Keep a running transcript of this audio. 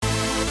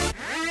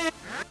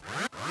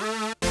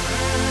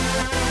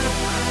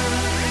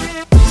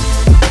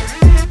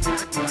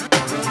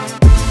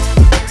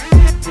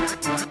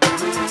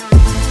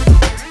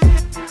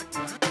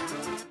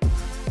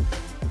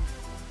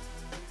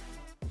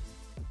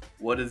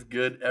What is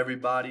good,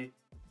 everybody?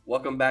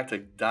 Welcome back to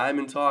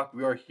Diamond Talk.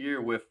 We are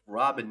here with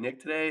Rob and Nick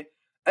today,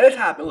 and it's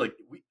happened. Look,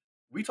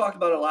 we talked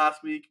about it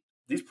last week.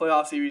 These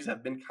playoff series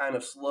have been kind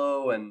of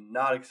slow and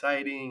not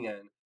exciting,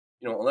 and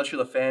unless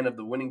you're the fan of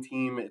the winning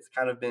team, it's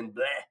kind of been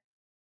bleh.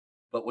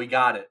 But we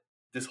got it.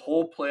 This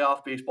whole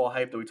playoff baseball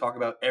hype that we talk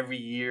about every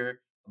year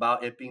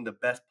about it being the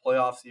best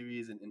playoff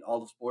series in all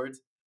the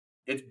sports,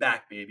 it's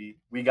back, baby.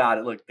 We got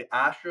it. Look, the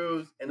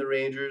Astros and the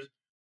Rangers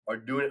are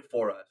doing it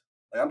for us.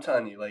 Like I'm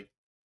telling you, like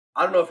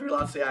I don't know if you're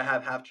allowed to say I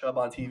have half chub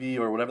on TV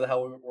or whatever the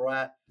hell we're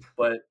at,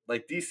 but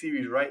like these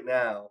series right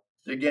now,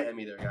 they're getting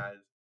me there, guys.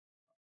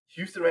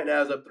 Houston right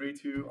now is up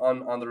 3-2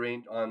 on the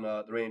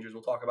Rangers.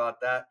 We'll talk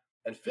about that.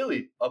 And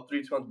Philly up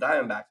 3-2 on the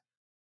Diamondbacks.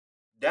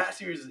 That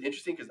series is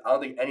interesting because I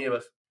don't think any of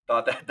us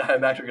thought that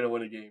Diamondbacks were going to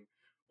win a game,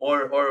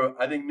 or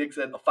I think Nick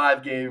said a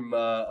 5-game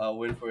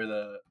win for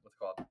the what's it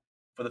called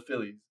for the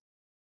Phillies.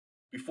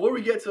 Before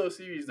we get to those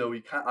series, though,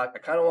 I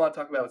kind of want to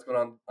talk about what's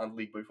going on the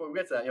league. But before we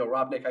get to that,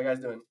 Rob, Nick, how you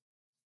guys doing?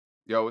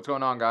 Yo, what's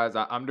going on, guys?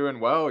 I'm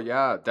doing well.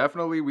 Yeah,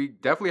 definitely. We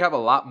definitely have a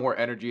lot more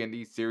energy in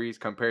these series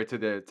compared to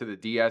the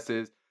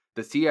DSs.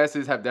 The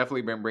CSs have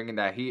definitely been bringing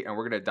that heat, and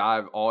we're gonna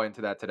dive all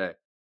into that today.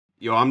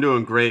 Yo, I'm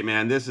doing great,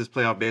 man. This is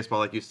playoff baseball,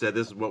 like you said.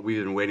 This is what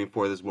we've been waiting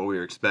for. This is what we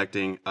were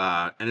expecting,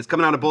 and it's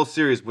coming out of both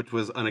series, which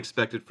was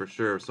unexpected for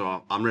sure.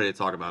 So I'm ready to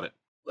talk about it.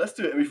 Let's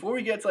do it. And before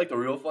we get to like the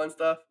real fun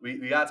stuff,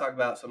 we gotta talk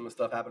about some of the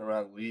stuff happening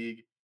around the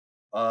league.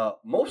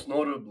 Most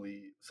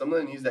notably, some of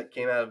the news that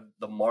came out of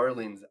the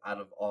Marlins,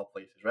 out of all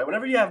places, right?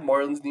 Whenever you have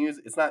Marlins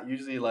news, it's not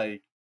usually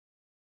like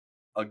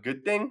a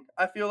good thing.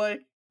 I feel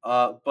like.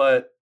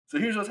 But so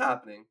here's what's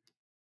happening.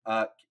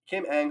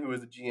 Kim Ang, who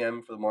was the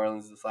GM for the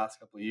Marlins this last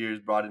couple of years,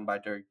 brought in by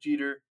Derek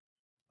Jeter.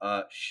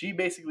 She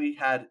basically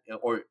had,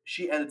 or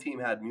she and the team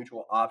had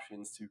mutual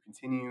options to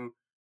continue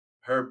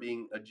her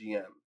being a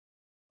GM.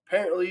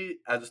 Apparently,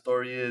 as the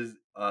story is,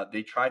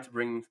 they tried to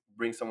bring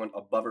someone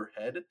above her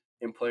head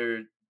in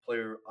player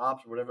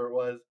ops or whatever it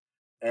was,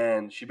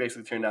 and she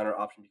basically turned down her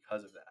option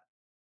because of that.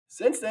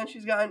 Since then,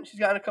 she's gotten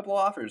a couple of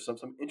offers,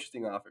 some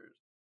interesting offers.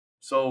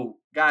 So,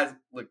 guys,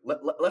 look,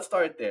 let's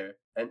start there.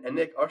 And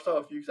Nick, I'll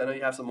start with you because I know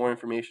you have some more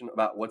information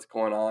about what's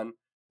going on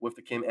with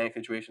the Kim Ang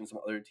situation, some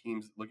other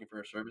teams looking for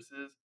her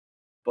services.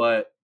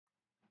 But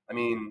I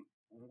mean,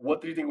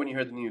 what do you think when you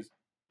heard the news?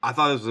 I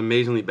thought this was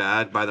amazingly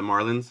bad by the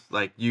Marlins.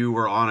 Like you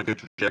were on a good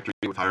trajectory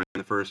with hiring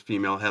the first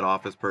female head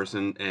office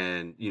person,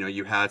 and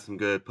you had some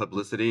good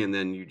publicity, and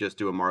then you just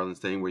do a Marlins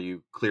thing where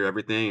you clear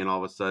everything, and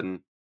all of a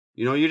sudden,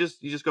 you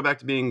just go back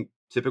to being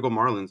typical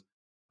Marlins.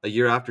 A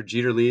year after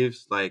Jeter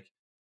leaves, like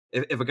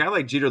if a guy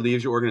like Jeter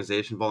leaves your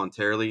organization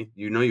voluntarily,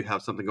 you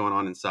have something going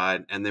on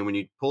inside, and then when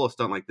you pull a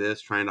stunt like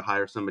this, trying to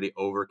hire somebody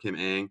over Kim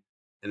Ang,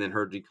 and then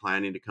her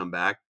declining to come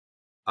back,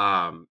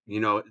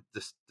 the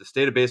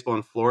state of baseball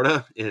in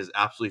Florida is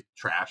absolutely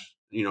trash.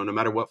 No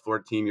matter what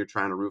Florida team you're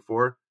trying to root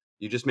for,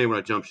 you just may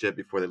want to jump ship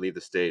before they leave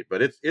the state.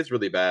 But it's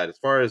really bad. As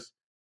far as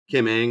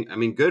Kim Ang, I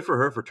mean, good for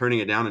her for turning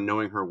it down and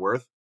knowing her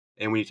worth.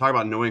 And when you talk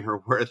about knowing her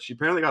worth, she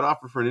apparently got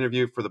offered for an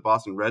interview for the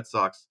Boston Red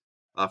Sox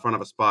front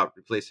of a spot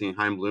replacing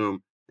Heim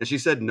Bloom, and she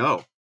said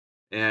no.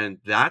 And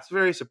that's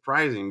very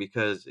surprising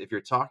because if you're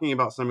talking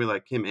about somebody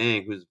like Kim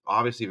Ang, who's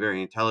obviously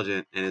very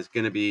intelligent and is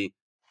going to be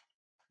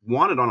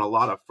wanted on a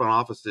lot of front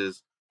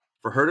offices,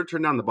 for her to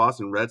turn down the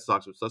Boston Red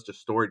Sox with such a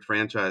storied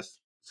franchise,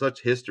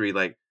 such history,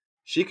 like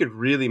she could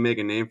really make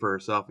a name for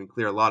herself and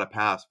clear a lot of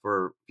paths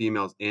for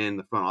females in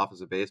the front office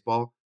of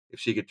baseball if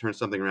she could turn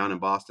something around in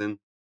Boston.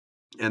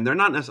 And they're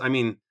not necessarily, I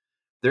mean,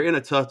 they're in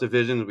a tough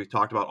division we've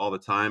talked about all the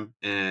time,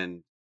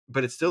 and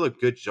but it's still a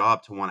good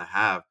job to want to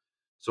have.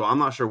 So I'm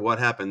not sure what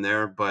happened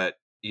there, but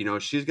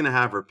she's going to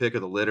have her pick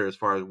of the litter as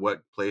far as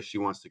what place she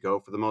wants to go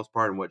for the most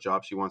part and what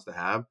job she wants to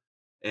have.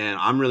 And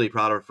I'm really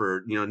proud of her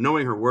for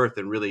knowing her worth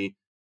and really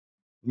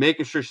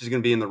making sure she's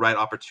going to be in the right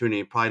opportunity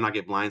and probably not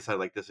get blindsided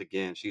like this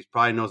again. She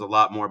probably knows a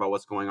lot more about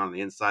what's going on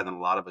the inside than a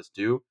lot of us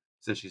do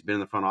since she's been in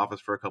the front office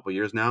for a couple of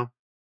years now.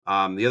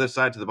 The other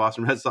side to the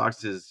Boston Red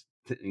Sox is,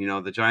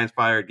 the Giants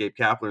fired Gabe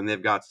Kapler, and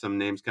they've got some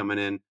names coming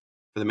in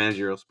for the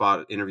managerial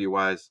spot interview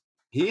wise.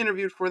 He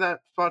interviewed for that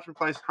spot to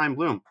replace Heim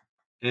Bloom.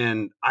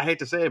 And I hate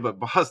to say it, but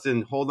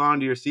Boston, hold on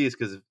to your seats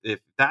because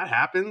if that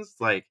happens,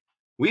 like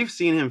we've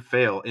seen him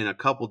fail in a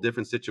couple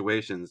different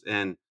situations.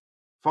 And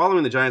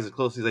following the Giants as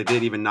closely as I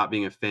did, even not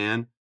being a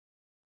fan,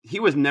 he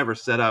was never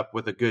set up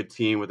with a good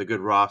team, with a good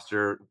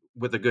roster,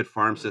 with a good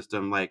farm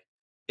system. Like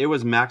it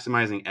was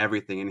maximizing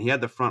everything, and he had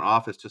the front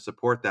office to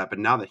support that. But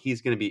now that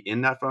he's going to be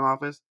in that front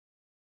office,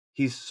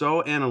 he's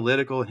so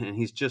analytical and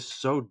he's just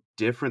so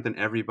different than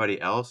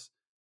everybody else.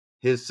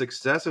 His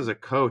success as a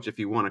coach, if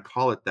you want to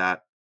call it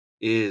that,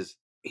 is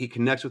he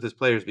connects with his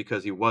players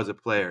because he was a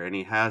player and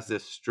he has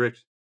this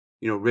strict,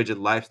 rigid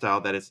lifestyle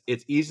that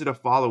it's easy to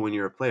follow when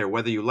you're a player,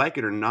 whether you like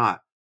it or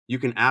not. You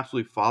can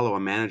absolutely follow a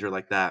manager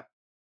like that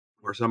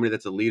or somebody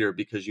that's a leader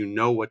because you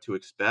know what to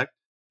expect.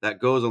 That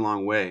goes a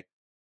long way.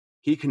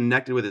 He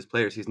connected with his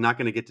players. He's not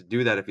going to get to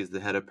do that if he's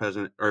the head of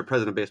president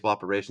of baseball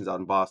operations out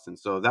in Boston.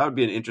 So that would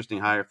be an interesting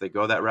hire if they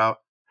go that route.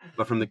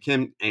 But from the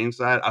Kim Aang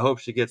side, I hope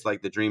she gets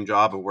like the dream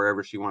job of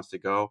wherever she wants to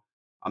go.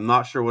 I'm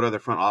not sure what other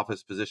front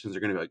office positions are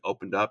going to be like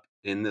opened up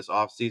in this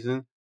off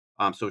season.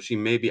 So she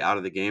may be out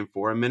of the game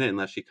for a minute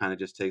unless she kind of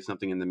just takes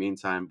something in the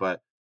meantime.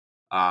 But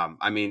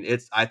I mean,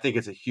 I think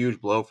it's a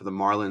huge blow for the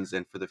Marlins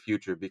and for the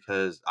future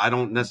because I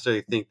don't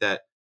necessarily think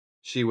that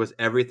she was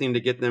everything to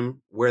get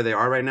them where they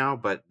are right now,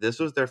 but this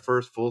was their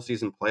first full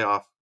season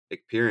playoff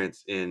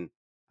appearance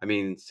I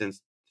mean,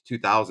 since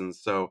 2000s.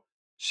 So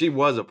she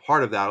was a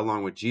part of that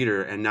along with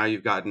Jeter, and now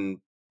you've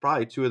gotten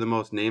probably two of the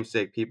most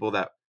namesake people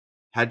that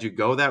had you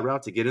go that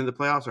route to get into the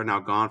playoffs are now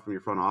gone from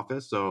your front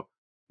office. So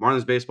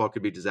Marlins baseball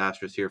could be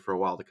disastrous here for a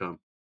while to come.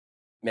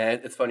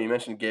 Man, it's funny you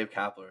mentioned Gabe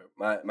Kapler.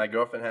 My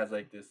girlfriend has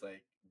like this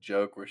like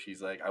joke where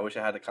she's like, "I wish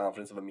I had the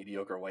confidence of a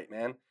mediocre white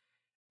man,"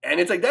 and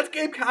it's like that's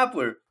Gabe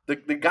Kapler.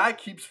 The guy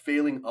keeps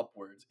failing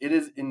upwards. It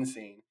is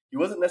insane. He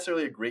wasn't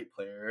necessarily a great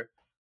player.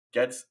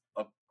 Gets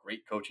a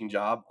great coaching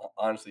job.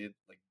 Honestly,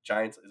 like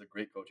Giants is a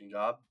great coaching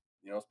job.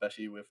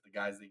 Especially with the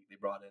guys they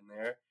brought in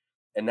there,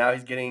 and now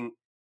he's getting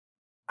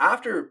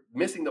after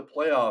missing the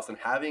playoffs and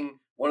having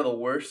one of the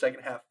worst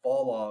second half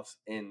fall offs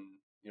in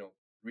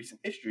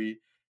recent history.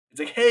 It's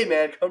like, hey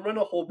man, come run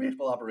a whole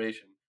baseball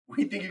operation.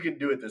 We think you can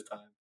do it this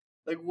time.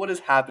 Like, what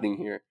is happening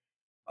here?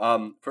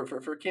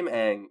 For Kim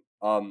Ang,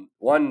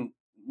 one,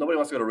 nobody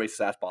wants to go to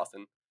racist ass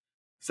Boston.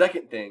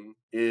 Second thing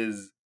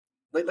is,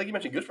 like you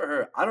mentioned, good for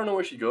her. I don't know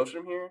where she goes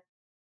from here.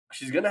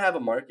 She's gonna have a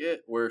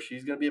market where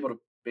she's gonna be able to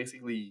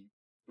basically,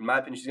 in my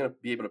opinion, she's gonna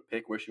be able to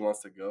pick where she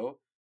wants to go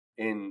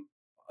in,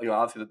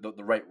 obviously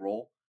the right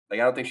role. Like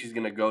I don't think she's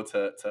gonna go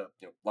to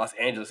Los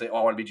Angeles and say, oh,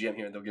 I want to be GM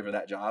here, and they'll give her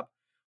that job.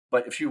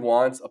 But if she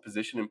wants a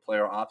position in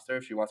player ops there,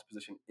 if she wants a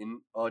position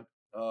in on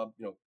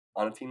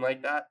a team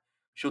like that,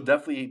 she'll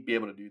definitely be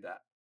able to do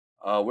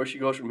that. Where she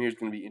goes from here is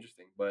going to be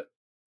interesting. But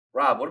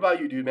Rob, what about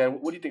you, dude? Man,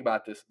 what do you think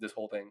about this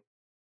whole thing?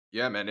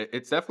 Yeah, man,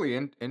 it's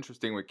definitely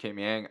interesting with Kim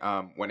Yang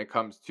when it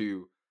comes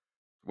to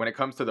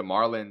the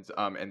Marlins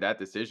and that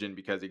decision,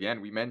 because again,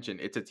 we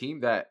mentioned it's a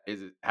team that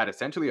is had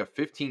essentially a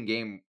 15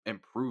 game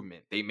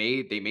improvement. They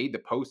made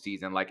the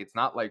postseason. Like it's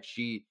not like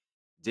she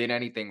did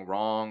anything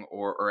wrong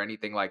or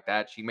anything like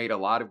that. She made a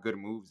lot of good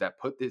moves that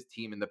put this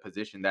team in the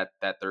position that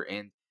they're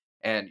in.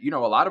 And a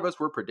lot of us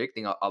were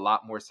predicting a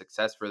lot more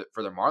success for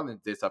the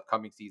Marlins this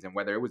upcoming season,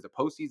 whether it was the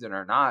postseason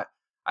or not.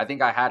 I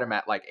think I had them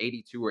at like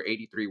 82 or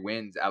 83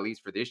 wins at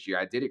least for this year.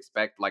 I did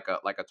expect like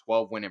a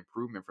 12 win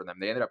improvement for them.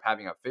 They ended up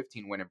having a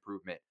 15 win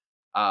improvement.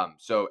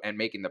 So and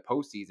making the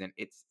postseason,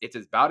 it's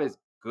about as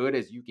good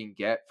as you can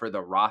get for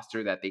the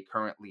roster that they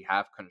currently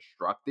have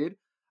constructed.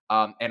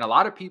 And a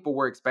lot of people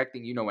were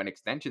expecting, an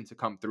extension to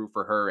come through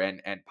for her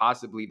and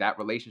possibly that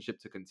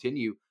relationship to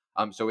continue.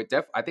 So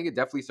I think it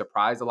definitely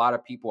surprised a lot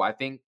of people. I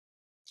think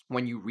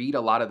when you read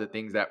a lot of the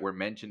things that were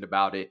mentioned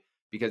about it,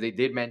 because they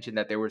did mention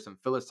that there were some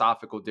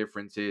philosophical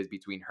differences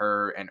between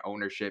her and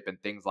ownership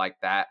and things like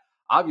that.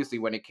 Obviously,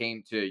 when it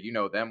came to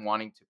them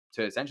wanting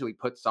to essentially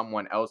put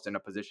someone else in a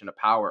position of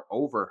power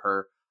over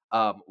her,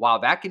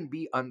 while that can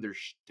be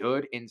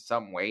understood in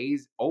some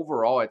ways,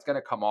 overall it's going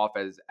to come off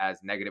as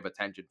negative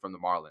attention from the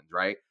Marlins,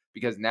 right?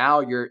 Because now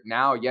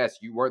yes,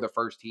 you were the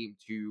first team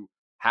to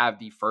have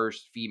the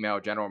first female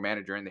general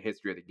manager in the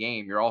history of the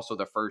game. You're also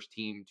the first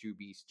team to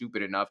be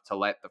stupid enough to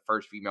let the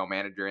first female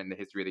manager in the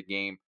history of the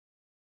game,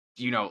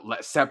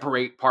 let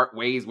separate part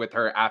ways with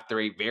her after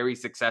a very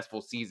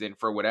successful season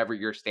for whatever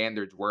your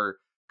standards were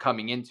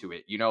coming into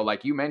it.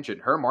 Like you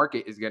mentioned, her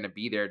market is going to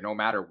be there no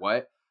matter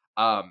what.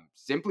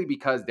 Simply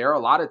because there are a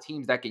lot of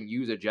teams that can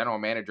use a general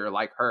manager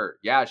like her.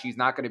 Yeah, she's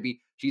not going to be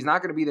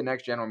the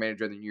next general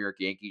manager of the New York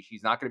Yankees.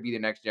 She's not going to be the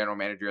next general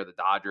manager of the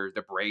Dodgers,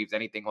 the Braves,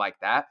 anything like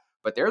that.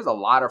 But there's a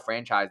lot of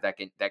franchise that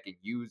can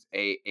use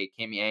a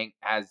Kim Yang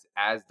as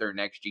their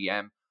next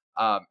GM.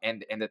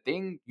 And the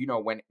thing,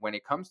 when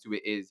it comes to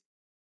it is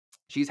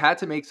she's had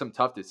to make some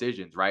tough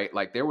decisions, right?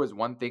 Like there was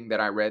one thing that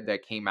I read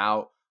that came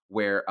out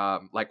where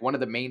like one of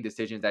the main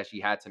decisions that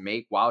she had to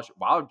make while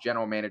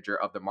general manager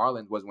of the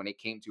Marlins was when it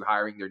came to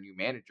hiring their new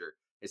manager.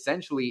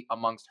 Essentially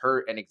amongst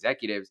her and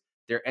executives,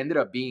 there ended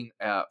up being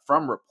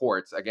from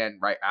reports, again,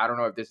 right? I don't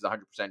know if this is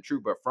 100%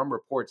 true, but from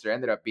reports there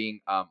ended up being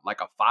like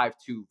a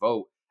 5-2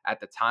 vote at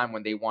the time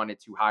when they wanted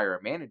to hire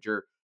a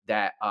manager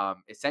that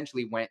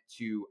essentially went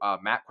to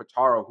Matt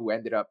Quattaro, who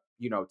ended up,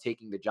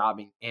 taking the job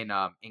in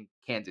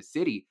Kansas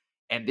City.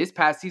 And this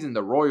past season,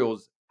 the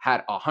Royals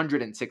had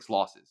 106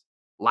 losses,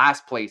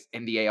 last place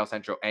in the AL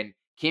Central. And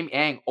Kim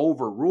Yang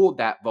overruled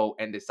that vote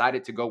and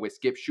decided to go with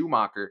Skip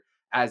Schumacher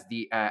as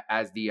the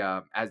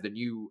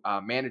new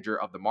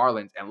manager of the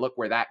Marlins. And look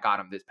where that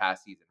got him this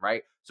past season,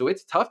 right? So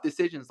it's tough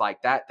decisions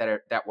like that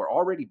were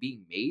already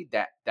being made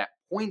that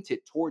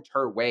pointed towards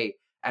her way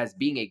as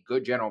being a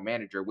good general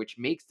manager, which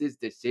makes this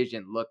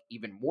decision look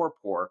even more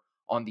poor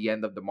on the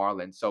end of the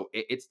Marlins. So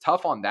it's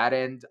tough on that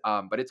end,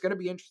 but it's going to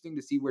be interesting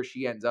to see where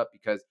she ends up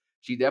because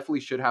she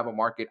definitely should have a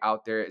market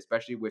out there,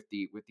 especially with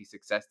the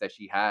success that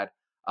she had.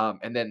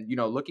 And then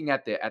looking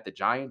at the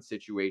Giants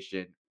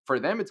situation for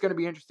them, it's going to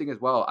be interesting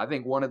as well. I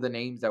think one of the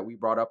names that we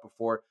brought up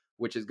before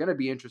which is going to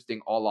be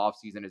interesting all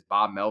offseason, is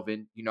Bob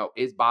Melvin.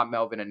 Is Bob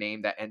Melvin a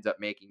name that ends up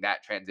making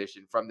that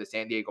transition from the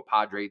San Diego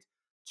Padres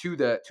to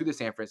the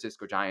San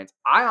Francisco Giants?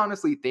 I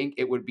honestly think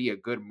it would be a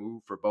good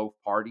move for both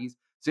parties,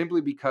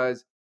 simply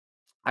because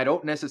I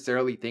don't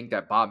necessarily think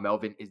that Bob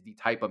Melvin is the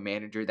type of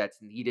manager that's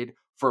needed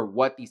for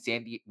where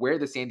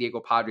the San Diego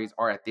Padres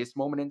are at this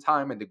moment in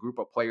time and the group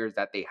of players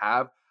that they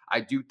have. I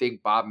do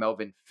think Bob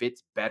Melvin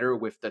fits better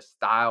with the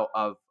style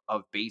of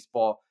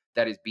baseball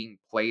that is being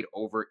played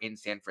over in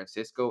San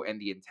Francisco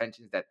and the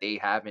intentions that they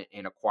have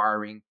in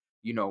acquiring,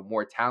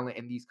 more talent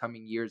in these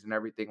coming years and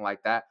everything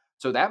like that.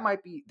 So that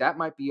might be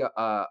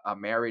a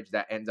marriage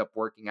that ends up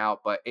working out,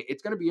 but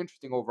it's going to be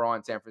interesting overall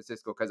in San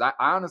Francisco because I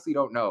honestly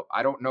don't know.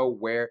 I don't know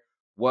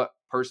what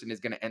person is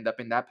going to end up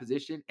in that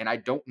position, and I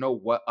don't know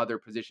what other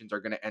positions are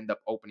going to end up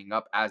opening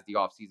up as the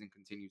offseason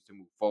continues to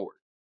move forward.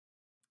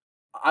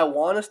 I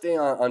want to stay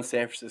on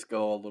San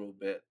Francisco a little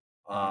bit.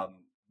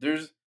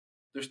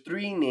 There's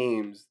three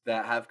names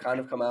that have kind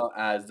of come out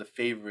as the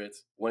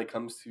favorites when it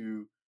comes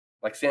to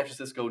like San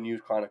Francisco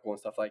News Chronicle and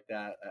stuff like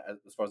that.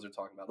 As far as they're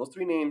talking about, those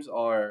three names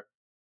are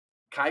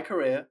Kai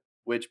Correa,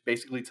 which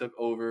basically took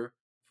over,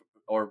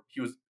 or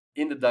he was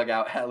in the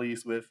dugout at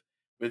least with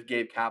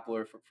Gabe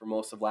Kapler for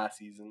most of last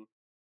season.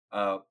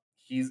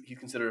 He's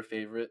considered a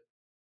favorite.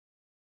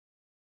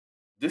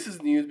 This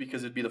is news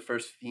because it'd be the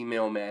first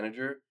female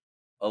manager.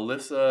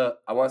 Alyssa,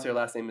 I want to say her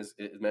last name is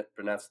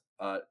pronounced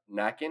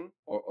Nakin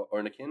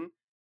or Nakin.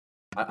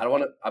 I don't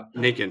want to.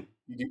 Nakin.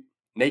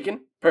 Nakin?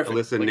 Perfect.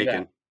 Alyssa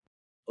Nakin.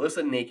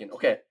 Alyssa Nakin.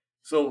 Okay.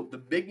 So the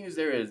big news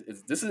there is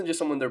this isn't just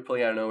someone they're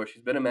pulling out of nowhere.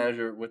 She's been a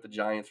manager with the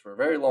Giants for a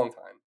very long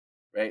time,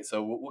 right?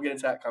 So we'll get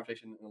into that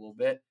conversation in a little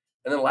bit.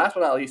 And then last but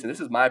not least, and this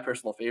is my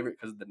personal favorite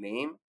because of the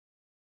name,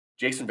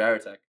 Jason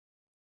Varitek.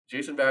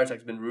 Jason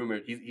Varitek's been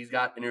rumored. He's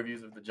got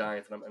interviews with the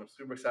Giants, and I'm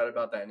super excited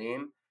about that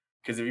name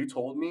because if you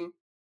told me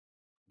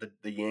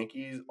the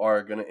Yankees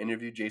are gonna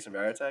interview Jason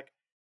Varitek,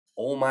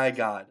 oh my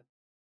god,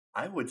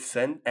 I would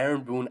send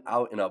Aaron Boone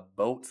out in a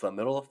boat to the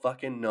middle of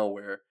fucking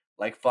nowhere,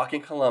 like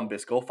fucking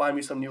Columbus. Go find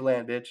me some new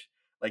land, bitch.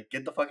 Like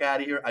get the fuck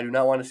out of here. I do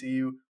not want to see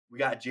you. We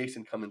got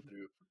Jason coming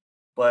through.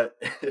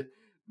 But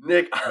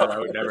Nick, No,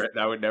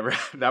 that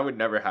would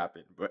never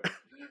happen. But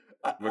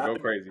we'll go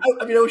crazy.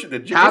 I mean, I wish it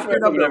did.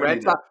 Captain of the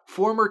Red Sox,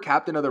 former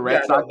captain of the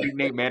Red Sox, being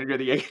named manager of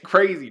the Yankees.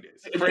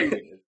 Craziness.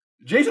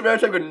 Jason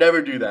Varitek would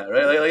never do that,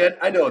 right? Like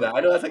I know that. I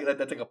know that's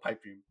like a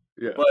pipe dream.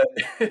 Yeah.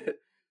 But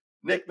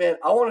Nick, man,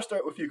 I want to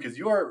start with you because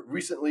you are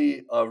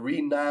recently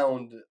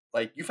renowned.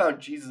 Like you found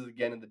Jesus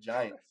again in the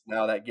Giants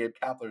now that Gabe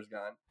Kapler's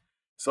gone.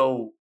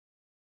 So,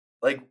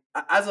 like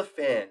as a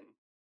fan,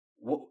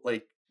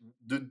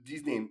 do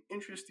these names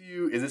interest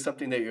you? Is this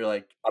something that you're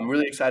like, I'm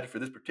really excited for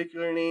this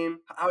particular name?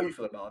 How are you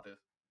feeling about this?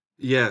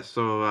 Yeah,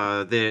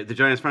 so the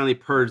Giants finally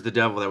purged the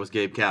devil that was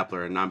Gabe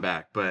Kapler, and I'm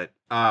back. But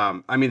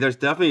I mean, there's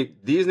definitely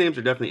these names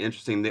are definitely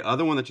interesting. The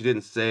other one that you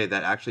didn't say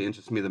that actually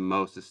interests me the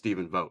most is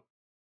Stephen Vogt.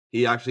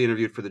 He actually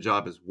interviewed for the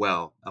job as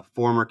well, a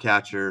former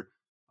catcher,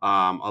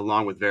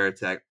 along with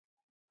Varitek.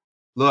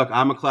 Look,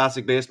 I'm a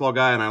classic baseball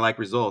guy, and I like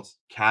results.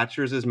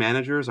 Catchers as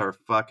managers are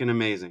fucking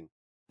amazing.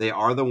 They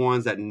are the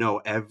ones that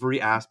know every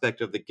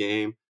aspect of the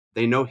game.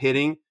 They know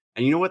hitting,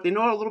 and you know what? They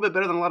know it a little bit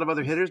better than a lot of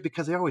other hitters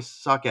because they always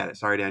suck at it.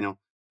 Sorry, Daniel.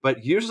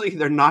 But usually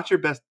they're not your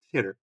best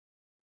hitter.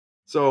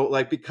 So,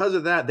 like, because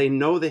of that, they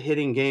know the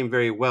hitting game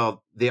very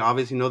well. They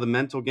obviously know the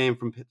mental game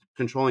from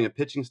controlling a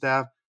pitching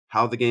staff,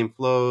 how the game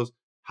flows,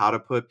 how to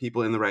put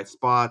people in the right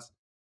spots.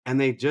 And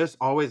they just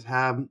always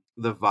have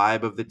the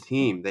vibe of the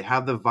team. They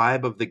have the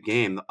vibe of the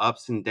game, the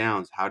ups and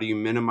downs. How do you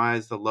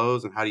minimize the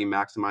lows and how do you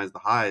maximize the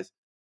highs?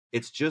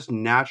 It's just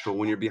natural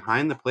when you're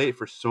behind the plate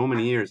for so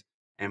many years.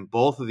 And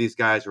both of these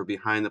guys were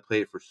behind the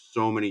plate for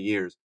so many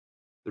years.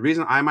 The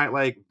reason I might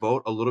like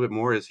Vogt a little bit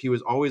more is he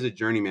was always a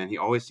journeyman. He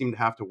always seemed to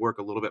have to work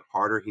a little bit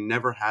harder. He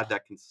never had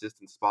that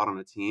consistent spot on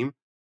a team.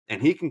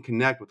 And he can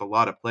connect with a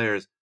lot of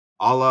players,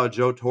 a la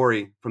Joe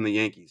Torre from the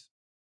Yankees.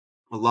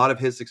 A lot of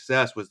his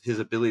success was his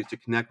ability to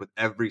connect with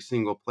every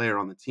single player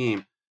on the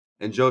team.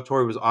 And Joe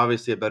Torre was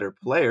obviously a better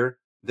player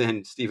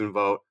than Stephen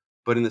Vogt,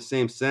 but in the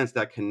same sense,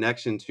 that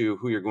connection to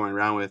who you're going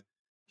around with.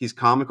 He's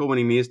comical when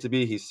he needs to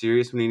be. He's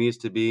serious when he needs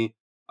to be.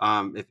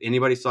 If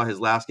anybody saw his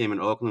last game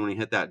in Oakland when he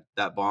hit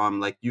that bomb,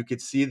 like you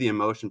could see the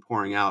emotion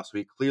pouring out. So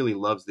he clearly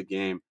loves the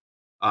game.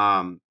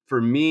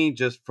 For me,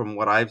 just from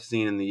what I've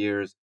seen in the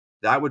years,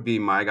 that would be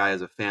my guy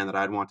as a fan that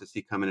I'd want to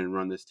see come in and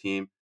run this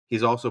team.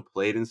 He's also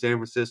played in San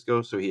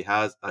Francisco, so he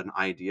has an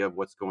idea of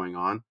what's going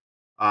on.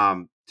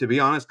 To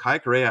be honest, Kai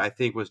Correa, I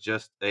think, was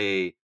just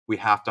we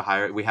have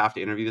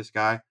to interview this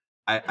guy.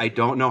 I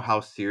don't know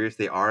how serious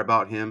they are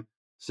about him,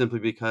 simply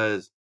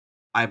because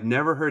I've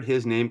never heard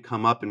his name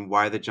come up and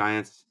why the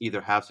Giants either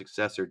have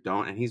success or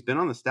don't. And he's been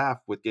on the staff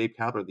with Gabe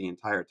Kapler the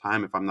entire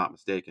time, if I'm not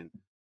mistaken.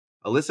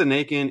 Alyssa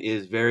Nakin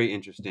is very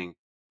interesting.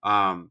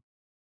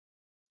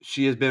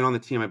 She has been on the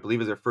team, I believe,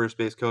 as their first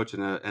base coach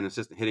and an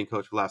assistant hitting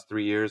coach for the last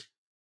 3 years.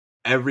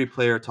 Every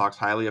player talks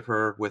highly of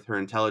her with her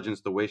intelligence,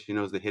 the way she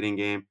knows the hitting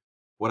game.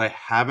 What I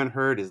haven't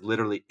heard is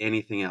literally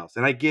anything else.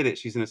 And I get it.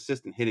 She's an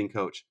assistant hitting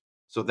coach.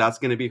 So that's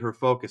going to be her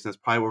focus. That's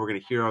probably what we're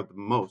going to hear of the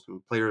most.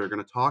 When players are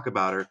going to talk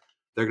about her,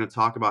 they're going to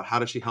talk about how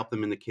does she help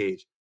them in the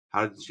cage?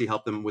 How did she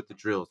help them with the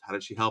drills? How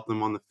did she help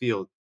them on the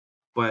field?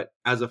 But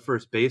as a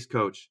first base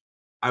coach,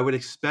 I would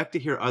expect to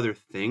hear other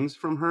things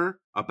from her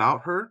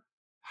about her,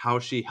 how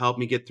she helped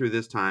me get through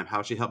this time,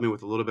 how she helped me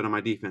with a little bit of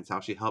my defense, how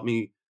she helped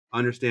me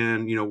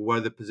understand, where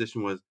the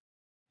position was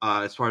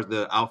as far as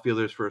the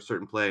outfielders for a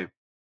certain play.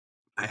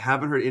 I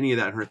haven't heard any of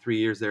that in her 3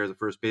 years there as a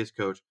first base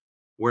coach.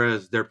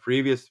 Whereas their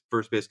previous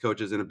first base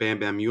coaches in a Bam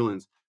Bam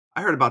Mulens,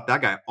 I heard about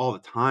that guy all the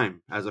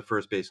time as a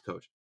first base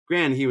coach.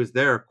 Granted, he was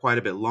there quite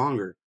a bit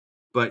longer,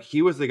 but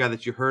he was the guy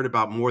that you heard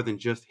about more than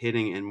just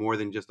hitting and more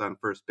than just on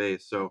first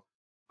base. So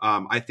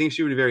I think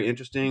she would be very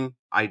interesting.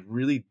 I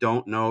really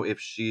don't know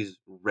if she's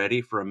ready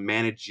for a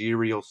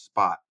managerial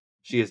spot.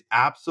 She is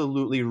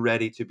absolutely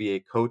ready to be a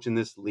coach in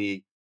this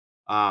league.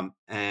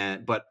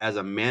 But as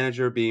a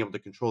manager, being able to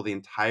control the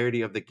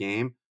entirety of the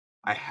game,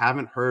 I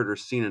haven't heard or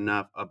seen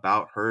enough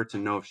about her to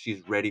know if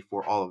she's ready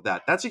for all of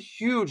that. That's a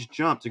huge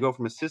jump to go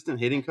from assistant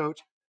hitting coach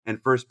and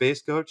first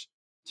base coach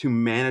to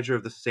manager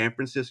of the San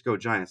Francisco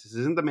Giants. This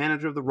isn't the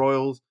manager of the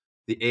Royals,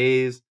 the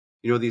A's,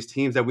 these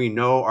teams that we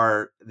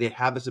know they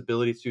have this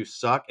ability to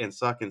suck and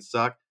suck and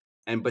suck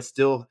but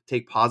still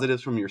take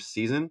positives from your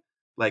season.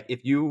 Like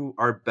if you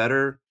are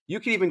better, you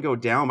can even go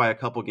down by a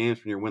couple games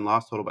from your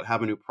win-loss total, but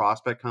have a new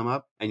prospect come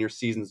up and your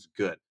season's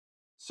good.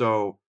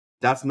 So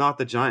that's not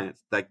the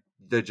Giants. Like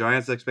the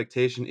Giants'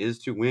 expectation is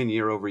to win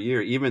year over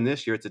year. Even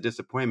this year, it's a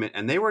disappointment,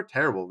 and they were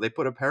terrible. They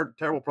put a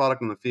terrible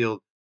product on the field.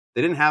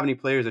 They didn't have any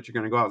players that you're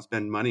going to go out and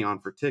spend money on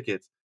for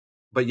tickets,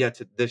 but yet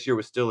this year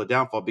was still a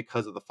downfall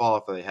because of the fall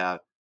off that they had.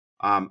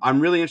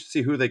 I'm really interested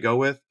to see who they go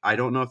with. I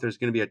don't know if there's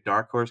going to be a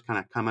dark horse kind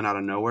of coming out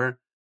of nowhere,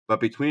 but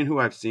between who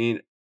I've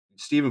seen,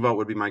 Stephen Vogt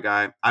would be my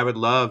guy. I would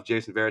love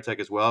Jason Varitek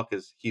as well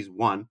because he's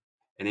won.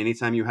 And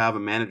anytime you have a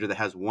manager that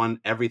has won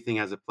everything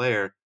as a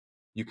player,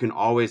 you can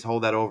always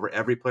hold that over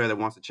every player that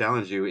wants to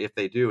challenge you if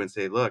they do and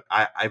say, look,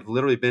 I've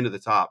literally been to the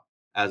top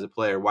as a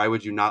player. Why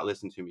would you not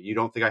listen to me? You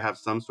don't think I have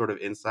some sort of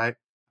insight?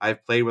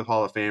 I've played with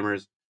Hall of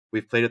Famers.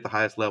 We've played at the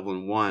highest level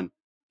and won.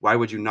 Why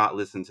would you not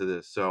listen to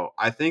this? So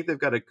I think they've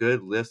got a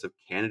good list of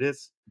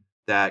candidates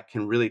that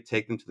can really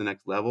take them to the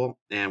next level.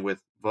 And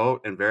with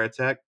Vogt and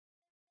Varitek,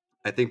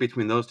 I think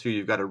between those two,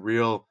 you've got a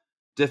real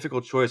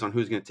difficult choice on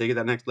who's going to take it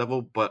that next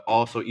level. But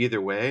also, either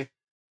way,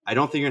 I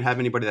don't think you're going to have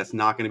anybody that's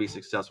not going to be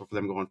successful for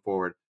them going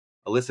forward.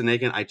 Alyssa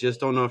Nakin, I just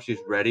don't know if she's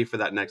ready for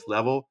that next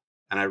level.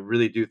 And I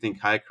really do think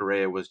Kai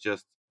Correa was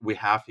just, we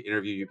have to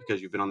interview you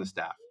because you've been on the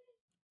staff.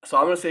 So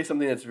I'm gonna say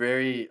something that's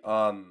very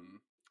how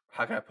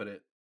can I put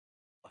it,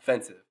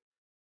 offensive.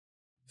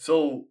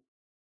 So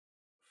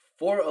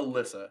for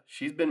Alyssa,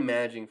 she's been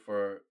managing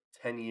for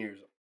 10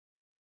 years.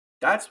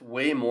 That's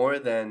way more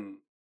than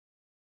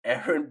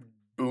Aaron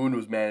Boone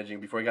was managing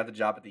before he got the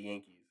job at the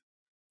Yankees.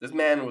 This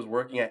man was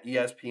working at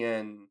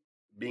ESPN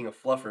being a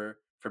fluffer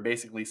for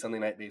basically Sunday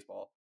Night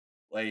Baseball,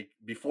 like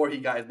before he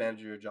got his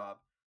managerial job.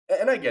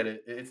 And I get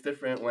it. It's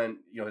different when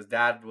his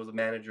dad was a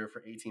manager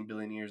for 18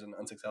 billion years and an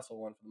unsuccessful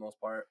one for the most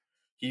part.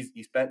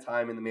 He spent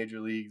time in the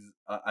major leagues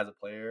as a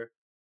player,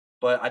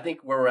 but I think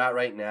where we're at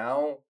right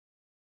now,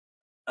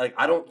 like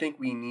I don't think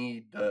we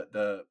need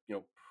the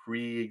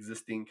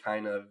pre-existing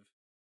kind of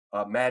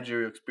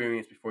managerial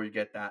experience before you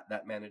get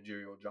that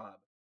managerial job.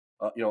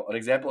 An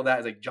example of that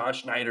is like John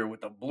Schneider with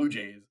the Blue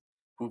Jays,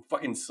 who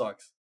fucking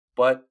sucks,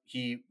 but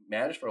he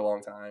managed for a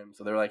long time.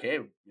 So they're like, hey,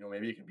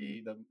 maybe you can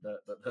be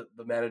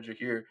the manager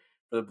here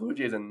for the Blue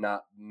Jays and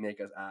not make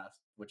us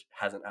ass, which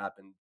hasn't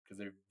happened because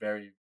they're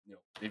very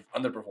they've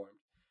underperformed.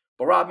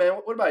 But Rob, man,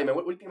 what about you, man?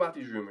 What do you think about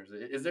these rumors?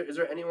 Is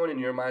there anyone in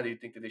your mind that you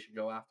think that they should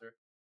go after?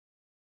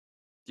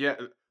 Yeah,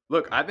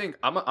 look, I think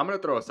I'm gonna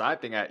throw a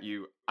side thing at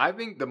you. I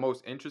think the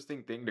most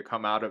interesting thing to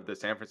come out of the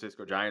San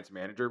Francisco Giants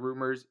manager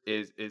rumors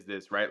is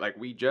this, right? Like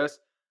we just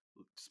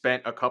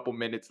spent a couple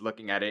minutes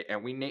looking at it,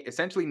 and we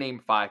essentially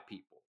named 5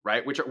 people,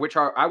 right? Which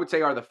are I would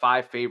say are the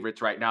 5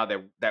 favorites right now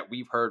that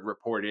we've heard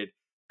reported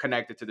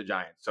connected to the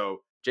Giants.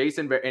 So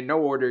in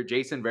no order: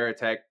 Jason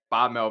Varitek,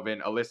 Bob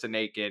Melvin, Alyssa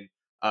Nakin,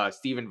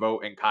 Stephen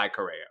Vogt, and Kai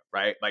Correa,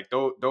 right? Like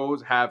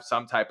those have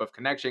some type of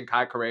connection.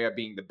 Kai Correa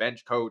being the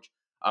bench coach,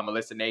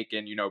 Alyssa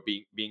Nakin,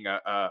 being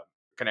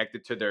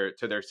connected to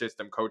their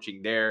system,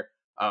 coaching there.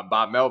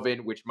 Bob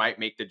Melvin, which might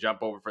make the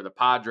jump over for the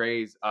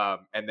Padres,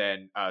 and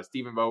then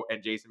Stephen Vogt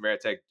and Jason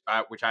Varitek,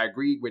 which I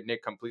agree with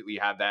Nick completely,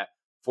 have that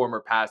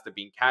former past of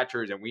being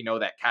catchers, and we know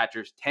that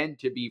catchers tend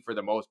to be, for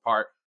the most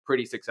part,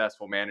 pretty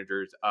successful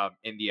managers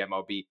in the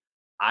MLB.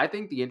 I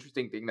think the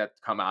interesting thing that's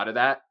come out of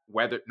that,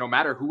 no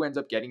matter who ends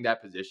up getting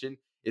that position,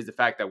 is the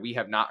fact that we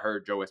have not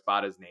heard Joe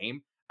Espada's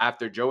name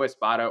after Joe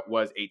Espada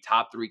was a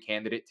top 3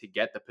 candidate to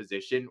get the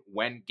position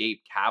when Gabe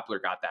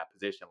Kapler got that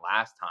position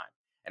last time.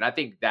 And I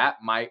think that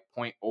might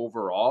point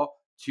overall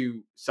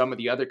to some of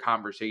the other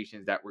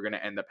conversations that we're going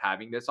to end up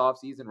having this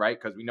offseason, right?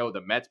 Because we know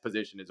the Mets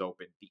position is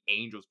open, the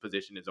Angels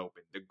position is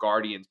open, the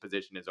Guardians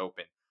position is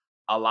open.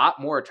 A lot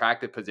more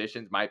attractive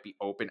positions might be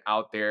open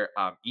out there,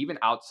 even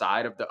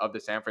outside of the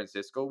San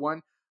Francisco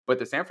one. But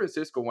the San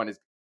Francisco one is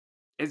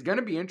it's going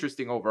to be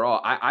interesting overall.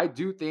 I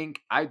do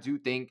think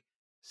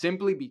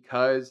simply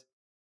because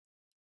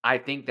I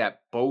think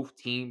that both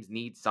teams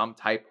need some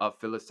type of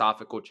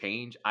philosophical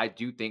change. I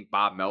do think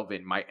Bob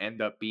Melvin might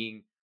end up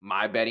being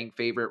my betting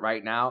favorite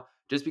right now,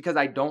 just because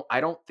I don't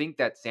think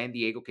that San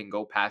Diego can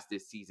go past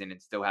this season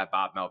and still have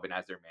Bob Melvin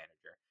as their manager.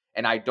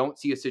 And I don't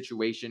see a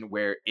situation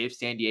where if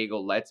San Diego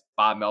lets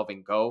Bob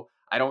Melvin go,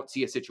 I don't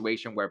see a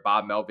situation where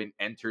Bob Melvin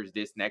enters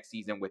this next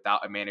season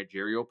without a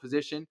managerial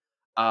position.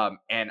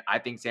 And I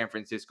think San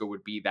Francisco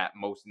would be that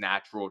most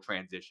natural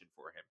transition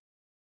for him.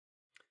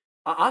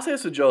 I'll say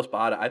this with Joe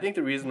Spada. I think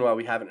the reason why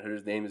we haven't heard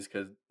his name is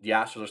because the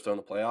Astros are still in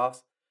the playoffs,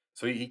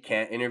 so he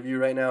can't interview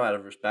right now out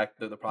of respect.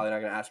 They're probably not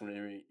going to ask him to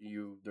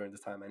interview during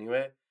this time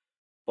anyway.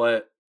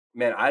 But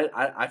man,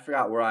 I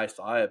forgot where I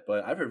saw it,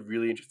 but I've heard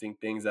really interesting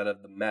things out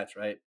of the Mets.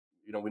 Right,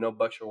 we know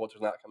Buck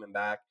Showalter's not coming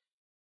back.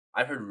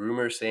 I've heard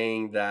rumors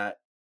saying that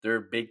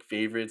they're big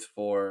favorites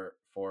for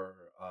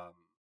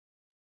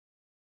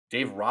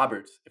Dave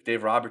Roberts. If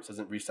Dave Roberts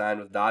doesn't re-sign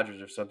with Dodgers,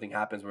 or something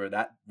happens where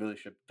that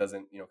relationship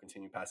doesn't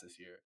continue past this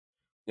year.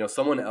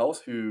 Someone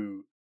else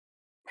who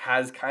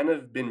has kind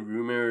of been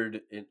rumored,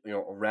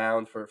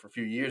 around for a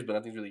few years, but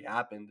nothing's really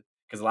happened.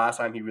 Because last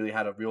time he really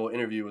had a real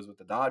interview was with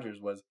the Dodgers,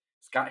 was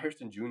Scott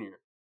Hairston Jr.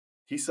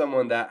 He's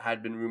someone that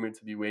had been rumored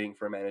to be waiting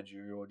for a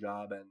managerial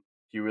job, and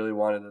he really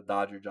wanted the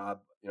Dodger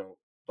job.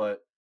 But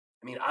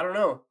I mean, I don't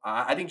know.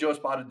 I think Joe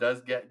Espada does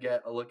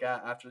get a look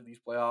at after these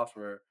playoffs,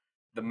 where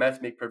the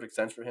Mets make perfect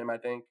sense for him. I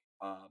think.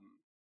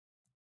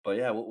 But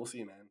yeah, we'll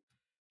see, man.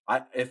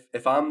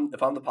 If I'm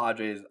the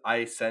Padres,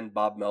 I send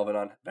Bob Melvin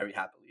on very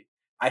happily.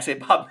 I say,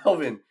 Bob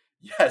Melvin,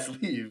 yes,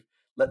 leave.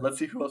 Let's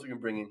see who else we can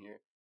bring in here.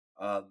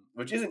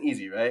 Which isn't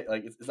easy, right?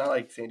 Like it's not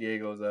like San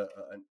Diego is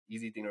an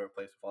easy thing to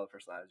replace with all the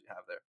personalities you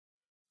have there.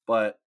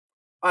 But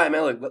all right,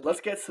 man. Look, let's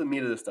get to the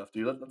meat of this stuff,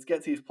 dude. Let's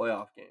get to these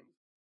playoff games.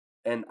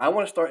 And I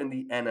want to start in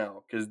the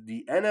NL, because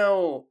the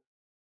NL,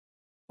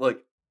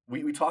 look,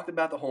 we talked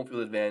about the home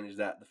field advantage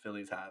that the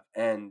Phillies have,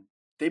 and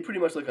they pretty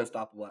much look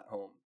unstoppable at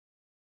home.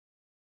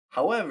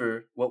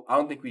 However, what I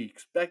don't think we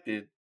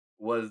expected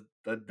was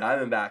the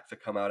Diamondbacks to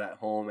come out at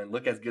home and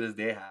look as good as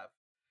they have.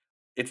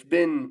 It's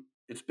been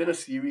a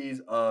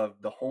series of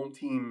the home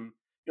team.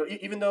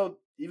 Even though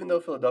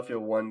Philadelphia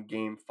won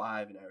Game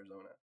 5 in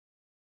Arizona,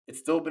 it's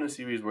still been a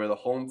series where the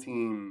home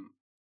team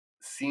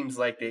seems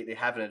like they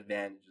have an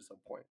advantage at some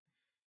point.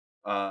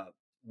 Uh,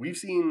 we've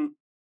seen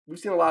we've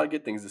seen a lot of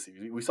good things this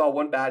series. We saw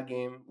one bad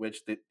game,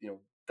 which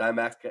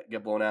Diamondbacks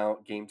get blown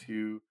out. Game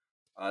 2,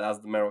 that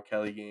was the Merrill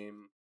Kelly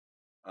game.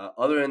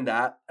 Other than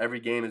that, every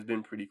game has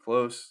been pretty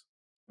close.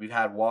 We've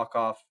had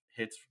walk-off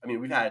hits. I mean,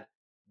 we've had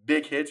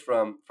big hits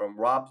from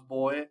Rob's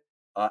boy,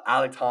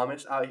 Alec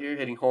Thomas out here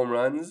hitting home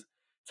runs,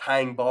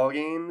 tying ball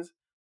games.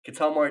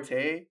 Ketel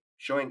Marte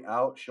showing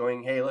out,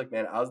 showing, hey, look,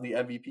 man, I was the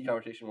MVP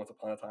conversation once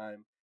upon a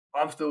time.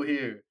 I'm still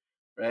here,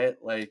 right?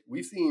 Like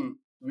we've seen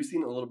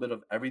a little bit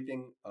of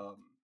everything.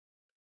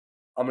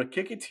 I'm gonna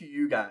kick it to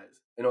you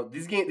guys.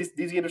 These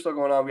games are still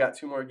going on. We got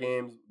 2 more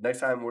games. Next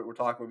time we're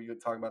talking, we'll be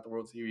talking about the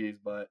World Series,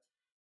 but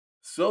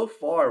so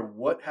far,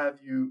 what have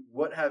you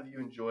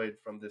enjoyed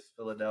from this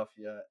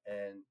Philadelphia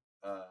and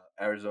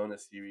Arizona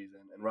series?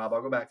 And Rob,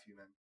 I'll go back to you,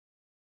 man.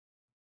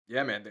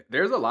 Yeah, man.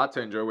 There's a lot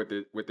to enjoy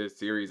with this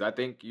series. I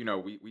think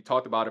we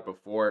talked about it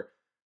before.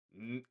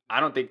 I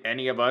don't think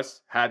any of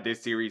us had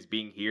this series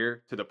being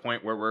here to the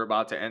point where we're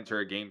about to enter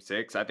a game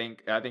 6. I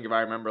think if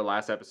I remember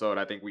last episode,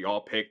 I think we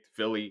all picked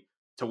Philly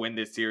to win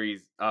this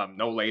series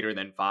no later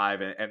than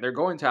 5, and they're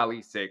going to at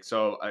least 6.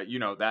 So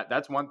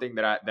that's one thing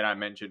that I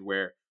mentioned,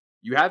 where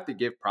you have to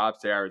give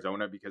props to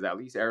Arizona, because at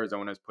least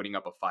Arizona is putting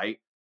up a fight.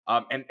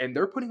 And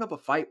they're putting up a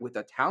fight with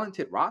a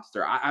talented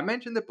roster. I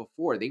mentioned it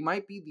before. They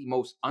might be the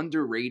most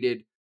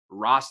underrated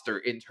roster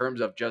in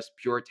terms of just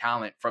pure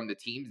talent from the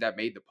teams that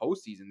made the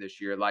postseason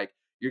this year. Like,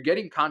 you're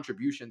getting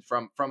contributions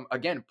from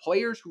again,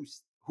 players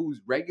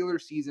whose regular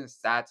season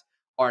stats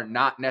are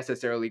not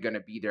necessarily going to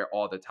be there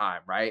all the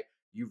time, right?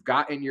 You've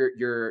gotten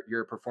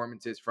your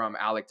performances from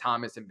Alec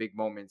Thomas in big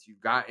moments.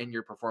 You've gotten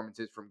your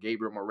performances from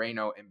Gabriel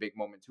Moreno in big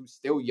moments, who's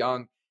still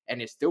young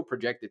and is still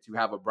projected to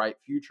have a bright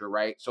future,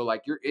 right? So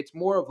like it's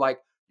more of like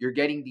you're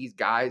getting these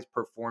guys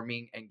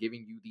performing and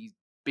giving you these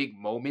big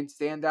moment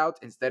standouts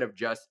instead of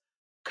just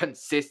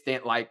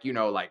consistent, like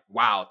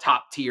wow,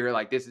 top tier,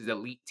 like this is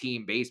elite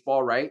team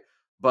baseball, right?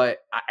 But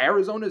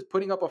Arizona is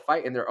putting up a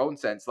fight in their own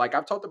sense. Like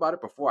I've talked about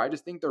it before. I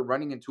just think they're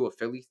running into a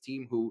Phillies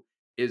team who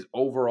is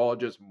overall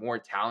just more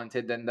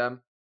talented than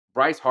them.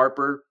 Bryce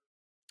Harper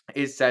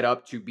is set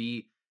up to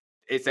be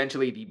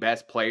essentially the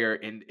best player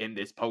in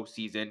this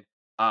postseason.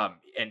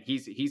 And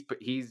he's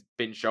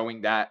been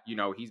showing that,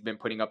 he's been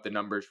putting up the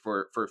numbers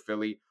for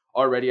Philly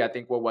already. I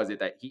think, what was it,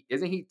 that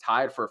he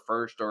tied for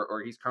first,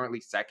 or he's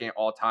currently second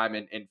all time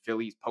in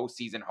Philly's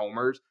postseason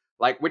homers,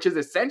 like, which is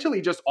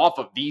essentially just off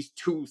of these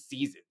 2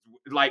 seasons.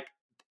 Like,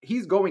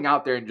 he's going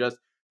out there and just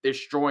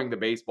destroying the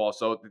baseball.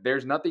 So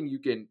there's nothing you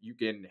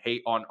can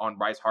hate on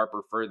Bryce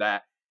Harper for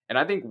that. And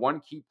I think one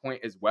key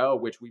point as well,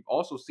 which we've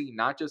also seen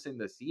not just in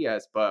the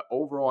CS, but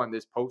overall in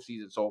this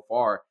postseason so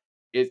far,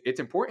 is it's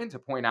important to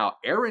point out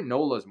Aaron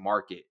Nola's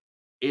market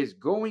is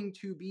going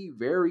to be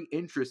very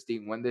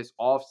interesting when this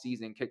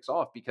offseason kicks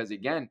off because,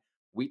 again,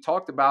 we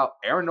talked about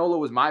Aaron Nola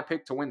was my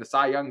pick to win the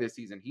Cy Young this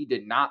season. He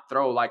did not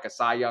throw like a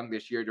Cy Young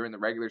this year during the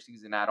regular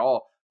season at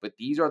all. But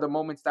these are the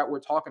moments that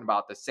we're talking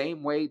about. The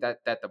same way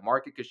that the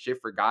market could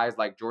shift for guys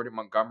like Jordan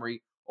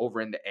Montgomery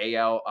over in the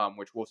AL,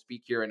 which we'll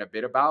speak here in a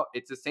bit about.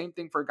 It's the same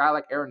thing for a guy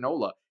like Aaron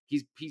Nola.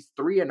 He's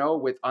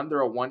 3-0 with under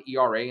a 1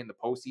 ERA in the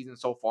postseason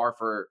so far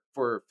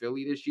for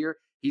Philly this year.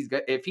 He's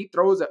good if he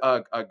throws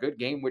a good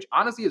game, which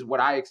honestly is what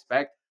I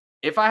expect.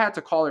 If I had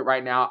to call it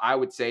right now, I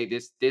would say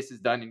this is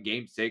done in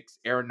Game 6.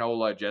 Aaron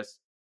Nola just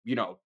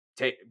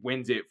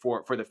wins it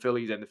for the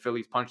Phillies, and the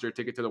Phillies punch their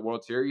ticket to the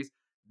World Series.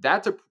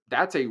 That's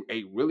a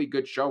really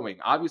good showing.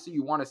 Obviously,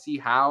 you want to see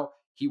how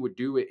he would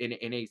do it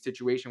in a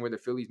situation where the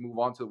Phillies move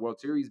on to the World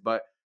Series,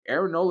 but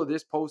Aaron Nola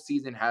this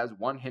postseason has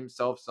won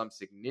himself some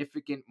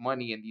significant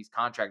money in these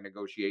contract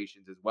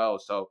negotiations as well.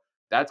 So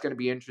that's going to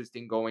be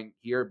interesting going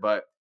here.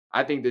 But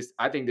I think this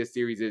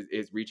series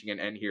is reaching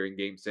an end here in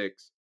Game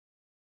 6.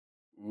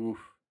 Oof.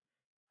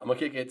 I'm gonna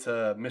kick it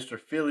to Mr.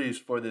 Phillies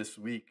for this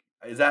week.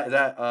 Is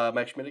that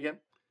Mike Schmidt again?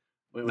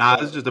 Nah,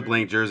 this is just a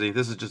blank jersey.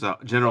 This is just a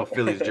general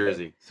Phillies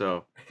jersey.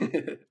 So,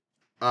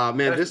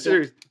 man, this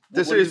series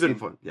has been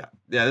fun. Yeah,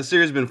 this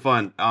series has been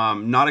fun.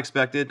 Not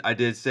expected. I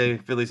did say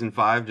Phillies in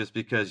 5 just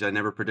because I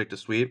never predict a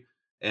sweep,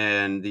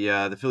 and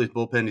the Phillies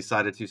bullpen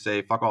decided to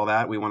say fuck all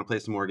that. We want to play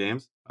some more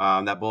games.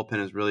 That bullpen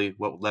is really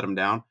what let them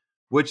down,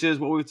 which is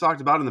what we've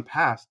talked about in the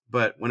past.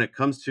 But when it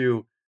comes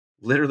to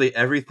literally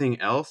everything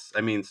else,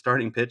 I mean,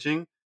 starting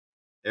pitching,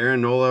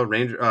 Aaron Nola,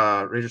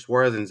 Ranger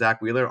Suarez, and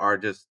Zach Wheeler are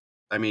just,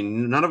 I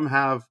mean, none of them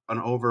have an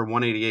over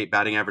 188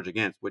 batting average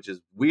against, which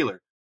is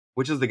Wheeler,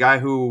 which is the guy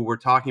who we're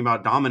talking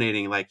about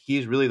dominating. Like,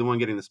 he's really the one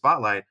getting the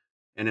spotlight.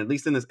 And at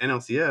least in this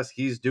NLCS,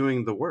 he's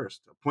doing the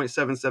worst. A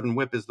 .77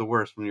 whip is the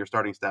worst from your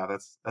starting staff.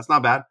 That's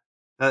not bad.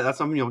 That's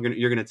something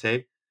you're gonna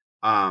take.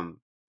 I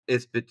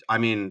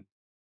mean,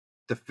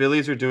 the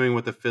Phillies are doing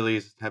what the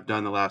Phillies have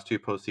done the last 2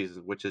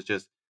 postseasons, which is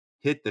just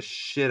hit the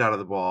shit out of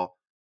the ball.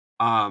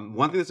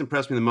 One thing that's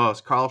impressed me the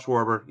most, Kyle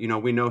Schwarber,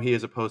 we know he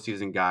is a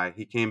postseason guy.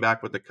 He came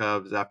back with the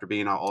Cubs after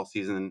being out all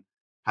season and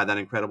had that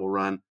incredible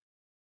run.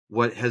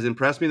 What has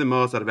impressed me the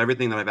most out of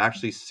everything that I've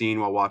actually seen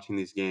while watching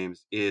these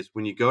games is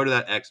when you go to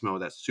that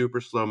XMO, that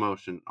super slow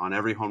motion on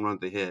every home run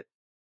they hit.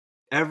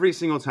 Every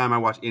single time I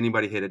watch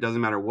anybody hit, it doesn't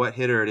matter what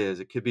hitter it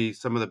is. It could be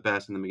some of the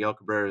best in the Miguel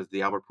Cabreras,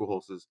 the Albert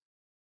Pujolses.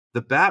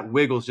 The bat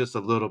wiggles just a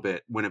little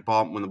bit when the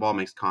ball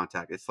makes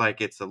contact. It's like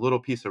it's a little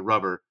piece of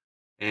rubber,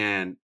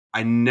 and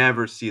I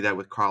never see that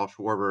with Kyle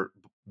Schwarber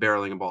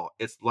barreling a ball.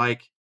 It's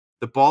like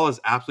the ball is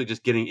absolutely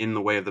just getting in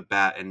the way of the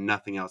bat and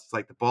nothing else. It's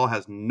like the ball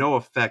has no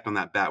effect on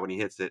that bat when he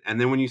hits it.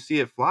 And then when you see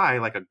it fly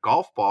like a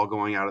golf ball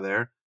going out of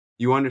there,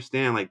 you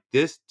understand like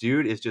this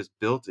dude is just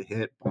built to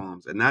hit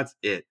bombs, and that's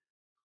it.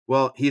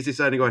 Well, he's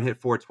decided to go and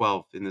hit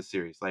 412 in this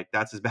series. Like,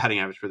 that's his batting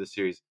average for the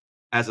series.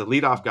 As a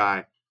leadoff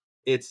guy,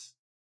 it's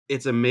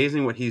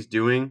amazing what he's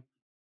doing,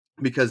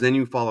 because then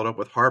you followed up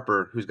with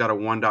Harper, who's got a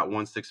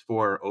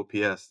 1.164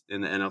 OPS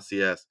in the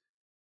NLCS.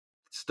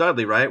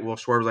 Studley, right? Well,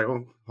 Schwarber's like,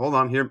 oh, hold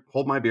on here,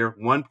 hold my beer.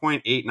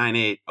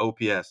 1.898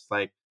 OPS.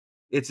 Like,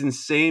 it's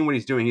insane what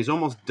he's doing. He's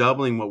almost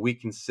doubling what we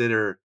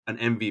consider an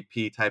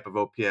MVP type of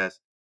OPS.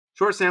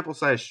 Short sample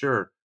size,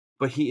 sure,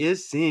 but he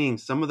is seeing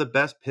some of the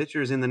best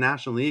pitchers in the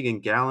National League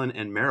in Gallen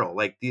and Merrill.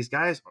 Like, these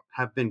guys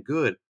have been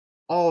good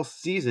all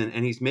season,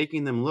 and he's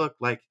making them look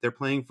like they're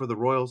playing for the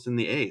Royals and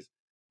the A's.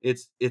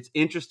 It's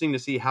interesting to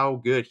see how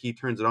good he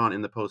turns it on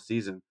in the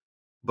postseason.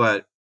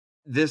 But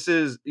this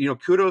is,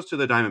 kudos to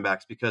the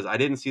Diamondbacks, because I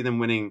didn't see them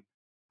winning.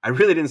 I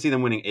really didn't see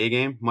them winning a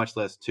game, much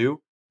less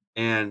 2.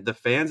 And the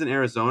fans in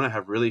Arizona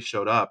have really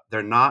showed up.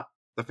 They're not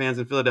the fans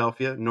in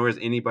Philadelphia, nor is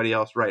anybody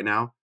else right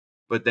now,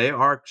 but they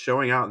are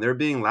showing out and they're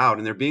being loud,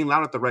 and they're being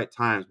loud at the right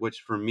times,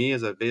 which for me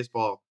as a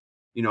baseball,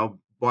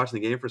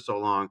 watching the game for so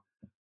long,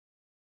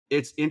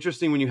 it's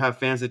interesting when you have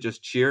fans that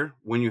just cheer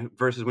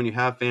versus when you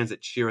have fans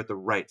that cheer at the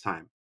right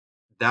time.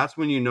 That's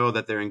when you know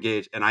that they're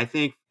engaged. And I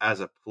think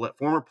as a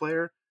former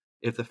player,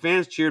 if the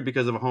fans cheered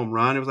because of a home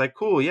run, it was like,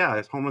 cool, yeah,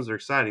 his home runs are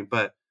exciting.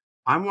 But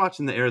I'm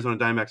watching the Arizona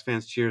Diamondbacks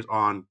fans cheers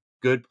on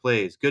good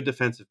plays, good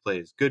defensive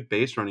plays, good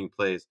base running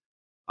plays,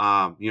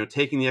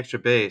 taking the extra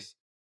base,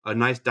 a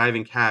nice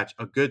diving catch,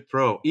 a good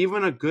throw,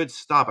 even a good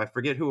stop. I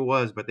forget who it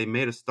was, but they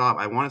made a stop.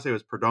 I want to say it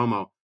was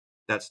Perdomo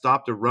that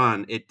stopped a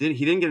run. He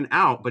didn't get an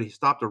out, but he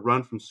stopped a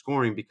run from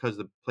scoring because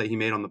of the play he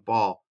made on the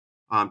ball.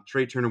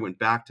 Trey Turner went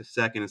back to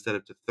second instead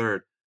of to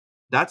third.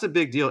 That's a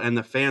big deal, and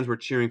the fans were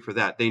cheering for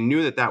that. They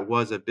knew that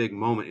was a big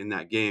moment in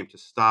that game to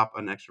stop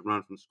an extra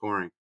run from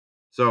scoring.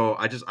 So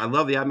I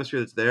love the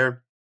atmosphere that's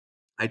there.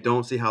 I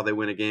don't see how they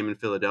win a game in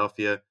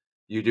Philadelphia.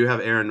 You do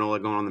have Aaron Nola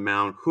going on the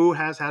mound, who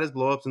has had his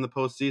blowups in the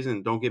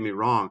postseason, don't get me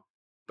wrong,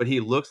 but he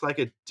looks like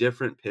a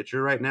different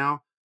pitcher right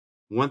now.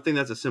 One thing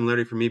that's a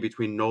similarity for me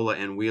between Nola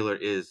and Wheeler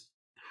is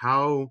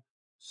how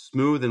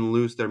smooth and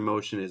loose their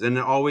motion is, and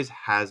it always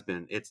has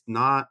been.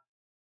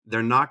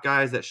 They're not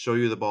guys that show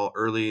you the ball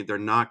early. They're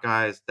not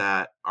guys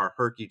that are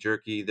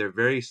herky-jerky. They're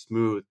very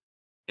smooth.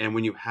 And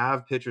when you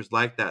have pitchers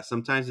like that,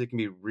 sometimes it can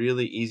be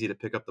really easy to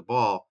pick up the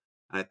ball.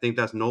 And I think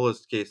that's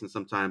Nola's case. And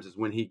sometimes is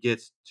when he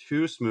gets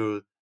too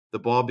smooth, the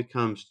ball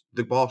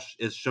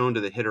is shown to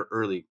the hitter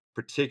early,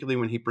 particularly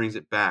when he brings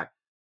it back.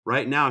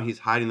 Right now, he's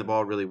hiding the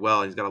ball really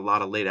well. He's got a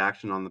lot of late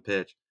action on the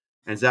pitch.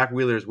 And Zach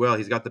Wheeler as well.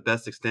 He's got the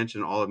best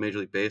extension in all of Major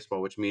League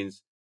Baseball, which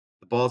means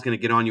the ball's going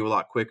to get on you a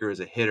lot quicker as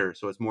a hitter.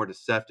 So it's more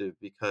deceptive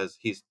because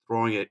he's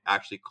throwing it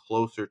actually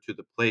closer to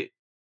the plate,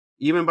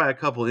 even by a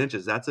couple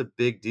inches. That's a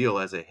big deal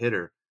as a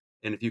hitter.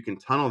 And if you can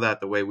tunnel that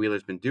the way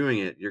Wheeler's been doing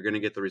it, you're going to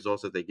get the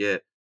results that they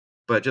get.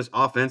 But just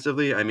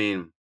offensively, I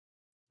mean,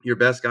 your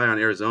best guy on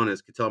Arizona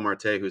is Ketel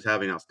Marte, who's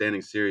having an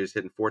outstanding series,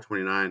 hitting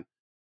 429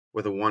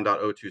 with a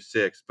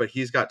 1.026. But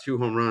he's got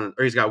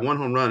he's got 1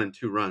 home run and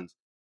 2 runs.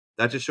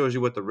 That just shows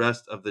you what the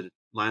rest of the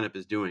lineup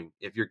is doing.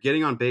 If you're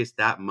getting on base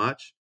that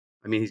much,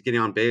 I mean, he's getting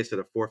on base at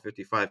a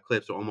 455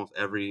 clip, so almost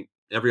every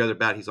other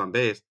bat he's on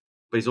base,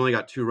 but he's only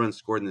got 2 runs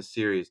scored in the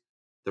series.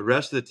 The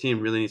rest of the team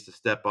really needs to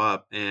step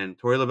up, and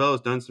Torey Lovullo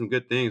has done some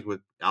good things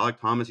with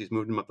Alec Thomas. He's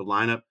moved him up the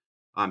lineup.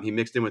 He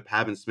mixed in with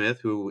Pavin Smith,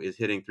 who is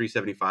hitting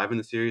 375 in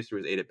the series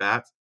through his 8 at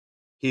bats.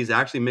 He's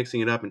actually mixing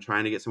it up and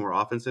trying to get some more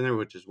offense in there,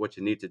 which is what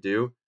you need to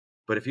do.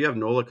 But if you have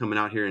Nola coming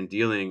out here and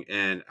dealing,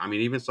 and I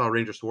mean, even saw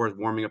Ranger Suarez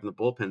warming up in the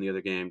bullpen the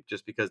other game,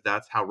 just because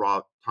that's how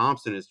Rob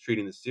Thompson is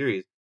treating the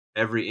series.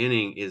 Every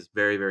inning is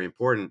very, very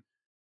important.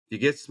 If you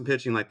get some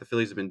pitching like the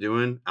Phillies have been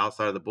doing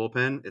outside of the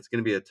bullpen, it's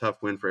going to be a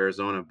tough win for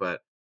Arizona.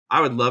 But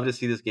I would love to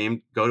see this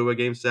game go to a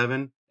game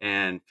 7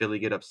 and Philly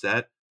get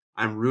upset.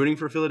 I'm rooting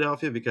for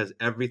Philadelphia because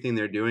everything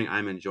they're doing,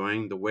 I'm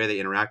enjoying. The way they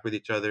interact with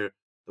each other,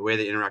 the way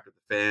they interact with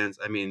the fans.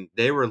 I mean,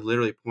 they were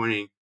literally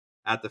pointing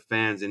at the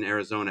fans in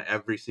Arizona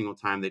every single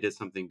time they did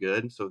something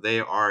good. So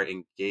they are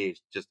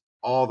engaged just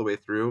all the way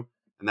through.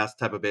 And that's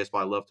the type of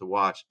baseball I love to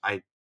watch.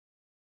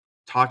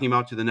 Talking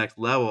about to the next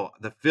level,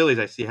 the Phillies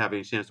I see having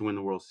a chance to win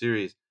the World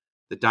Series.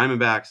 The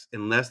Diamondbacks,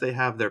 unless they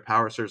have their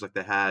power serves like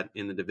they had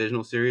in the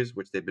divisional series,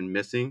 which they've been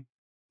missing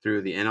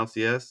through the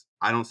NLCS,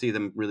 I don't see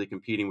them really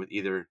competing with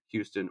either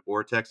Houston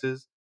or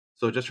Texas.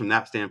 So just from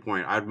that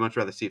standpoint, I'd much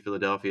rather see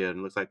Philadelphia, and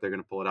it looks like they're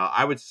going to pull it out.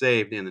 I would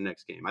say in the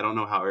next game. I don't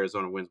know how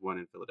Arizona wins one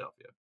in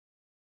Philadelphia.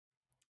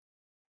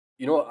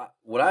 You know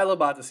what I love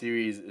about the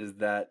series is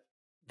that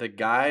the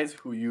guys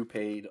who you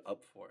paid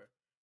up for,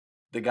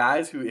 the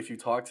guys who, if you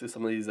talk to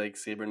some of these like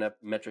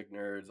sabermetric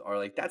nerds, are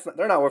like,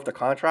 they're not worth the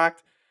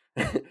contract,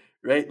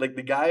 right? Like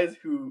the guys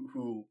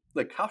who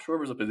like Kyle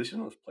Schwarber's a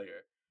positionless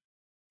player.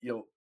 You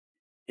know,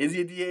 is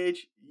he a DH?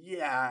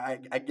 Yeah,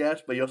 I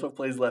guess, but he also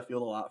plays left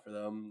field a lot for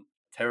them,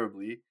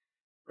 terribly,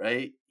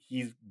 right?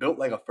 He's built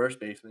like a first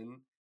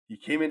baseman. He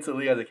came into the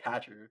league as a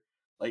catcher.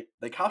 Like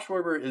Kyle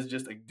Schwarber is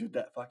just a dude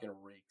that fucking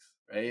rakes,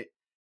 right?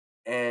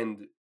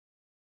 And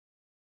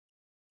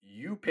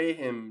you pay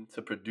him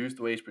to produce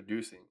the way he's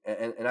producing.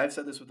 And I've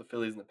said this with the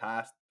Phillies in the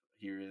past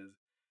here is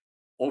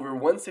over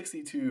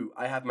 162,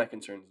 I have my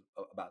concerns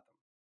about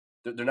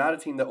them. They're not a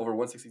team that over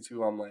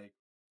 162, I'm like,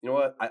 you know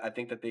what? I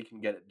think that they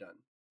can get it done,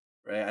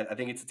 right? I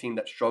think it's a team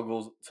that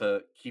struggles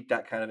to keep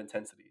that kind of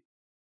intensity.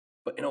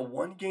 But in a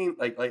one game,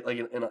 like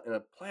in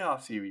a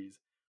playoff series,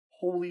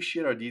 holy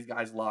shit, are these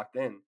guys locked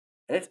in?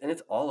 And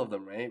it's all of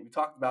them, right? We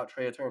talked about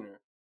Trey Turner.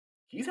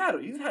 He's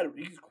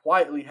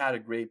quietly had a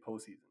great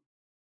postseason.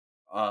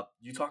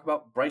 You talk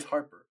about Bryce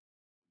Harper,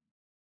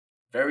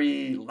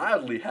 very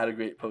loudly had a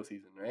great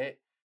postseason, right?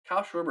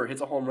 Kyle Schwarber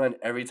hits a home run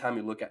every time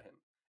you look at him.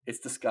 It's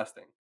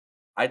disgusting.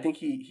 I think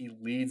he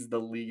leads the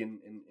league in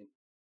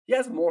he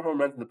has more home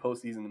runs in the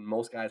postseason than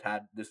most guys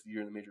had this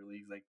year in the major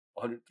leagues, like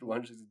 100 through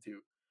 162,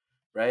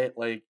 right?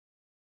 Like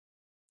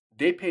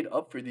they paid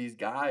up for these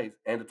guys,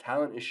 and the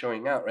talent is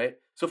showing out, right?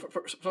 So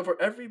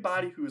for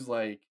everybody who's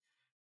like,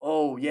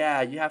 oh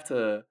yeah, you have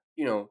to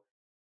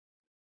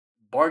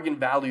bargain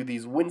value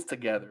these wins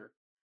together.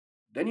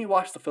 Then you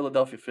watch the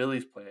Philadelphia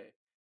Phillies play,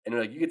 and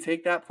you're like, you could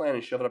take that plan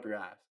and shove it up your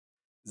ass.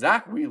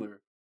 Zach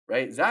Wheeler,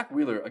 right? Zach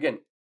Wheeler, again,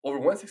 over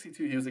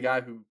 162, he was a guy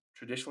who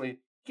traditionally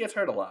he gets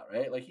hurt a lot,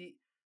 right? Like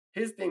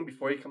his thing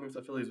before he came into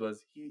the Phillies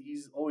was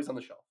he's always on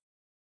the shelf.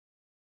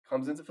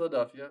 Comes into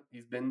Philadelphia,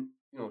 he's been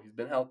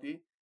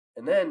healthy,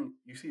 and then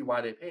you see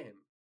why they pay him.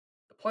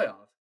 The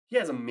playoffs, he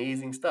has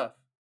amazing stuff.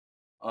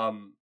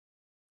 Um,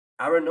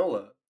 Aaron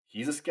Nola,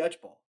 he's a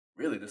sketchball.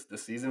 Really,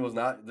 this season was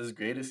not this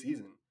greatest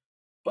season.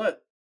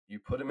 But you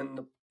put him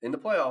in the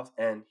playoffs,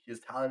 and his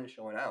talent is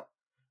showing out,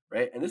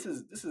 right? And this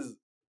is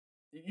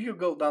you could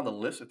go down the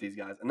list with these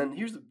guys, and then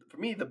for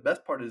me the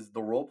best part is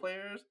the role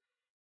players.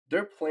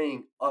 They're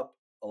playing up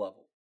a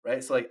level,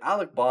 right? So like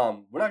Alec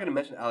Baum, we're not going to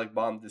mention Alec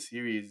Baum this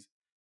series,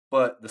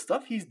 but the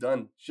stuff he's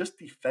done just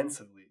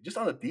defensively, just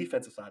on the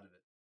defensive side of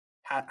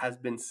it, has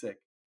been sick.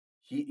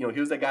 He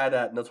was that guy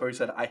that Notori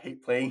said, "I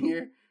hate playing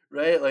here,"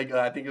 right? Like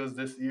I think it was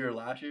this year or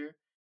last year,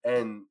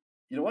 and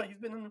you know what? He's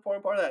been an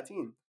important part of that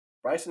team.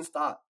 Bryson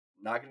Stott,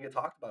 not going to get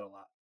talked about a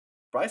lot.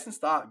 Bryson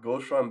Stott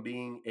goes from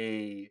being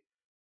a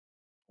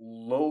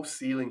low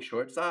ceiling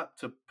shortstop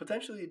to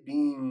potentially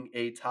being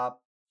a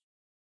top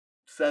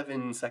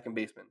 7 second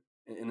baseman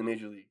in the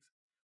major leagues.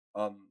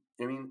 I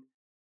mean,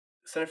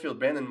 center field,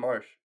 Brandon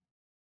Marsh.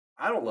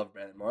 I don't love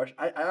Brandon Marsh.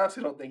 I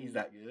honestly don't think he's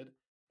that good,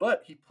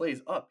 but he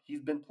plays up.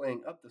 He's been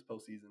playing up this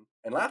postseason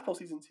and last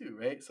postseason too,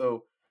 right?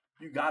 So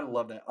you gotta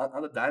love that.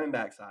 On the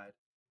Diamondback side,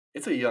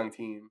 it's a young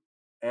team,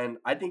 and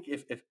I think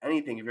if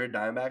anything, if you're a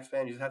Diamondbacks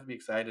fan, you just have to be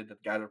excited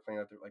that the guys are playing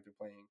like they're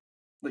playing.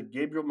 Like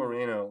Gabriel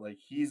Moreno, like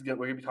we're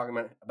gonna be talking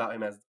about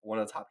him as one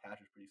of the top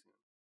catchers pretty soon.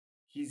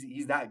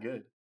 He's that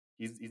good.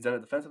 He's done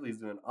it defensively. He's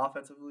doing it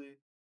offensively.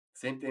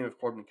 Same thing with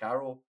Corbin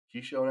Carroll.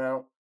 He's shown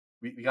out.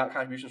 We got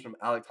contributions from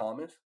Alec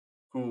Thomas,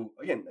 who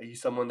again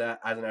he's someone that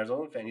as an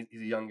Arizona fan,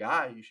 he's a young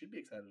guy you should be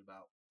excited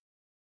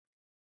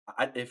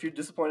about. If you're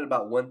disappointed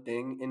about one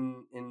thing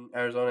in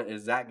Arizona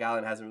is Zach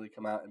Gallen hasn't really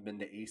come out and been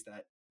the ace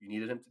that you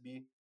needed him to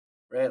be,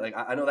 right? Like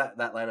I know that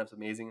lineup's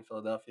amazing in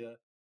Philadelphia,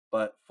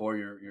 but for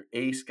your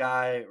ace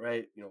guy,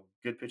 right? You know,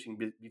 good pitching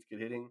beats good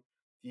hitting.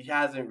 He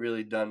hasn't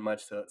really done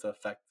much to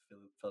affect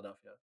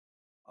Philadelphia.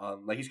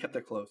 Like he's kept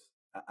it close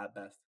at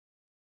best.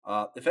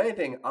 If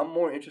anything, I'm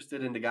more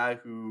interested in the guy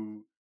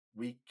who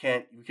we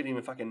couldn't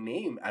even fucking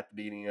name at the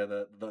beginning of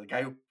the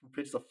guy who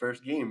pitched the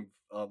first game.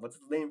 What's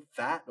his name?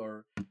 Fat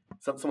or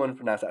someone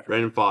pronounce that for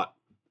Brandon me.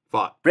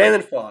 Fought.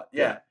 Brandon Fought.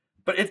 Yeah. Yeah.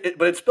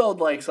 But it's spelled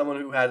like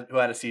someone who had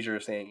a seizure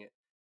saying it.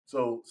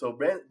 So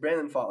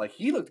Brandon Fought, like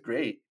he looked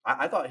great.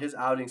 I thought his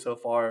outing so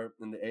far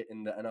in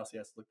the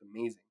NLCS looked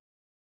amazing.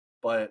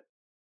 But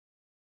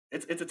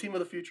it's a team of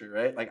the future,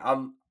 right? Like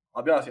I'll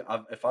be honest with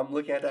you, if I'm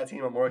looking at that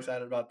team, I'm more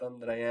excited about them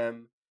than I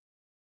am,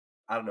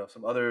 I don't know,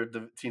 some other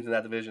teams in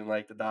that division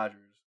like the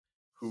Dodgers,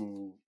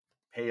 who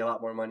pay a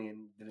lot more money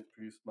and didn't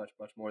produce much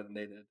more than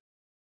they did.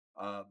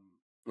 Um,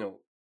 you know,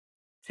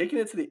 taking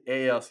it to the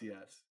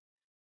ALCS,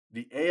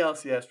 the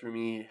ALCS for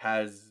me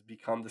has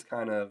become this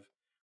kind of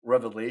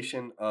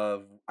revelation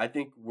of I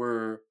think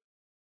we're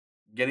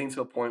getting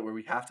to a point where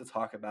we have to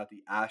talk about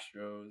the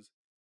Astros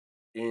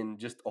in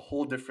just a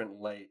whole different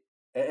light,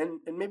 and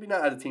maybe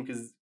not as a team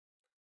because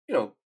you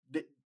know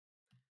they,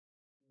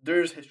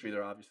 there's history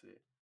there obviously,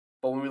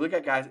 but when we look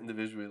at guys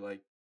individually,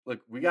 like look,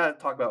 we got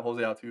to talk about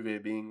Jose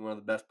Altuve being one of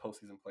the best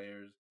postseason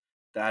players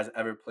that has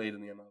ever played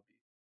in the MLB.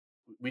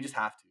 We just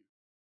have to.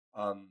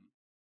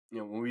 You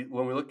know,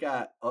 when we look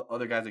at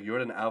other guys like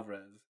Jordan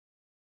Alvarez,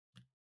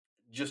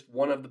 just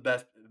one of the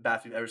best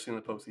bats we've ever seen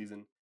in the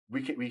postseason.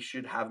 We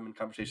should have him in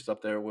conversations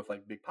up there with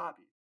like Big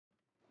Poppy.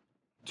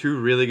 Two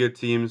really good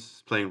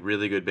teams playing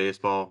really good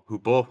baseball who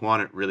both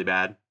want it really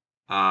bad.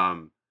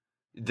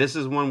 This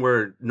is one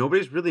where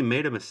nobody's really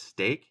made a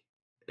mistake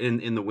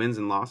in the wins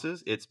and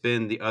losses. It's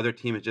been the other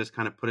team has just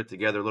kind of put it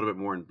together a little bit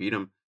more and beat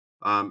them.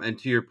 And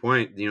to your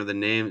point, you know, the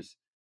names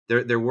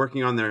they're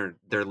working on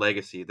their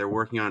legacy. They're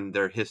working on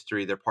their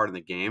history. They're part of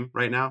the game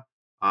right now.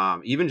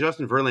 Even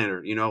Justin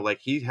Verlander, you know, like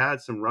he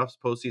had some rough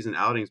postseason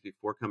outings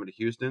before coming to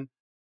Houston,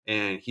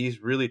 and he's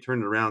really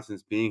turned it around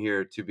since being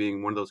here to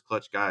being one of those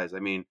clutch guys. I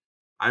mean,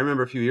 I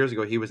remember a few years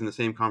ago he was in the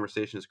same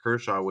conversation as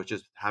Kershaw, which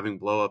is having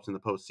blowups in the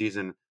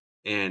postseason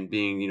and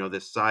being, you know,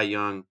 this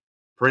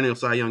perennial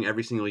Cy Young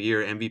every single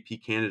year,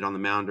 MVP candidate on the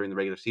mound during the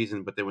regular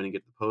season. But then when you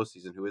get to the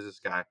postseason, who is this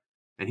guy?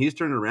 And he's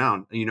turned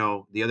around. You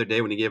know, the other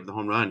day when he gave the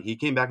home run, he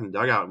came back in the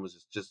dugout and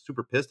was just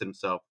super pissed at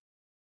himself.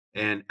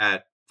 And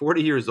at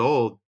 40 years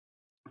old,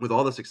 with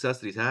all the success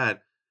that he's had,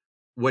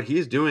 what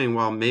he's doing,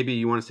 while maybe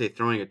you want to say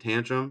throwing a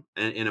tantrum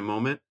in a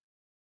moment,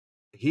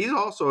 he's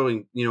also,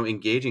 you know,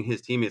 engaging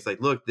his teammates.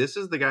 Like, look, this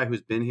is the guy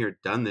who's been here,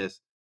 done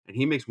this, and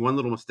he makes one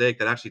little mistake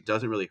that actually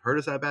doesn't really hurt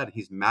us that bad. And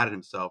he's mad at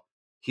himself.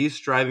 He's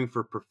striving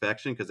for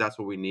perfection because that's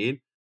what we need.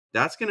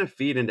 That's going to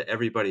feed into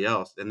everybody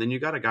else. And then you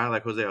got a guy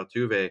like Jose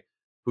Altuve,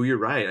 who you're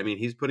right. I mean,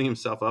 he's putting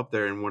himself up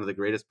there in one of the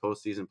greatest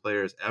postseason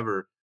players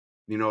ever.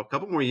 You know, a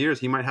couple more years,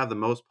 he might have the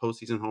most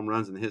postseason home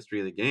runs in the history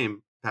of the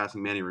game,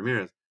 passing Manny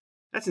Ramirez.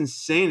 That's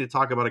insane to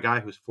talk about a guy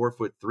who's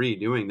 4'3"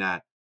 doing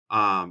that.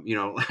 You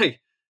know,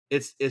 like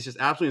it's just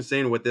absolutely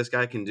insane what this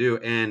guy can do.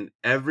 And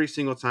every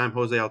single time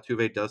Jose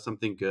Altuve does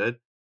something good,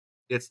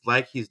 it's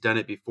like he's done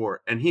it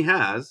before. And he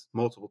has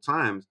multiple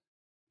times,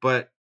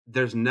 but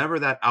there's never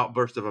that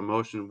outburst of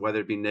emotion, whether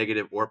it be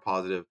negative or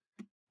positive.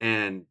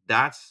 And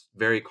that's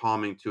very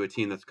calming to a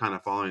team that's kind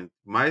of following.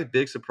 My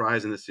big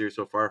surprise in this series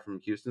so far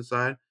from Houston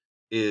side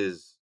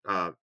is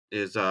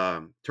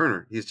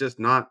Turner. He's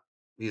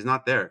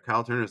not there.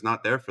 Kyle Turner's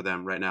not there for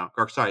them right now.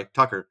 Or sorry,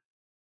 Tucker.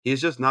 He's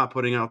just not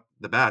putting out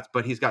the bats,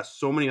 but he's got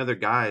so many other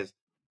guys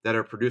that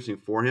are producing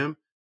for him.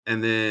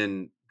 And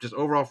then just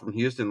overall from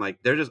Houston, like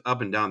they're just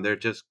up and down. They're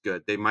just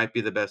good. They might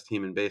be the best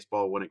team in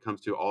baseball when it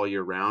comes to all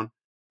year round.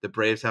 The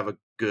Braves have a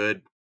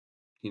good,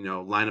 you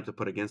know, lineup to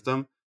put against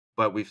them,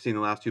 but we've seen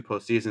the last two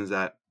postseasons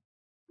that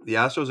the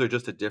Astros are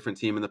just a different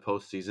team in the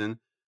postseason.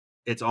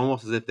 It's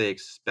almost as if they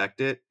expect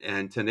it.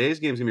 And today's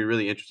game is going to be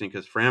really interesting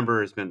because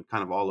Framber has been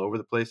kind of all over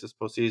the place this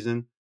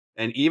postseason.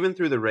 And even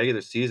through the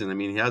regular season, I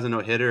mean, he has a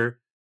no-hitter,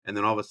 and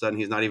then all of a sudden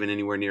he's not even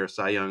anywhere near a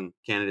Cy Young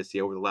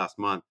candidacy over the last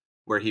month,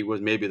 where he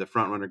was maybe the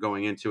front runner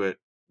going into it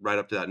right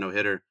up to that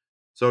no-hitter.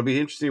 So it'll be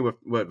interesting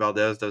what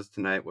Valdez does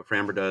tonight, what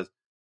Framber does.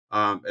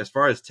 As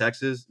far as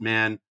Texas,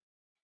 man,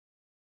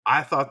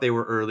 I thought they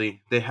were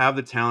early. They have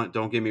the talent,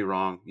 don't get me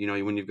wrong. You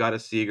know, when you've got a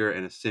Seager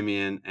and a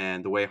Simeon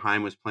and the way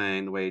Heim was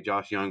playing, the way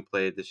Josh Young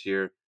played this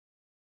year,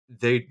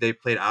 they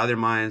played out of their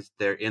minds.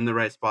 They're in the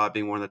right spot,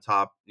 being one of the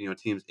top,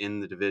 teams in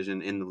the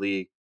division, in the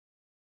league.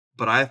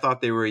 But I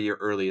thought they were a year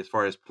early as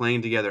far as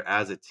playing together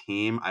as a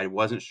team. I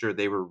wasn't sure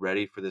they were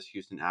ready for this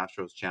Houston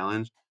Astros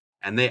challenge,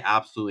 and they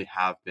absolutely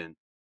have been.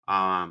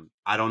 I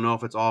don't know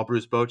if it's all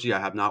Bruce Bochy. I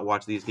have not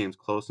watched these games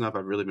close enough.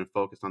 I've really been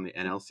focused on the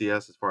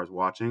NLCS as far as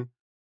watching,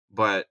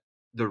 but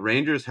the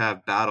Rangers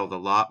have battled a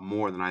lot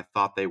more than I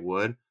thought they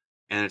would,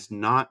 and it's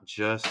not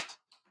just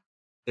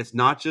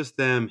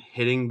them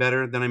hitting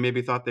better than I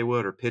maybe thought they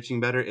would or pitching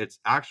better. It's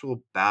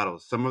actual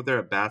battles. Some of their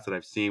at bats that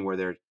I've seen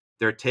where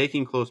they're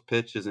taking close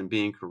pitches and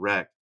being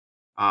correct.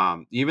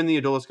 Even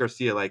the Adolis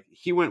Garcia, like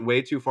he went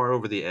way too far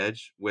over the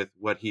edge with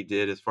what he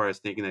did as far as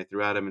thinking they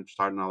threw at him and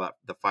starting all that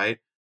the fight.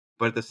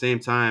 But at the same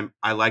time,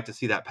 I like to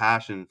see that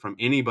passion from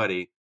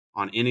anybody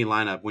on any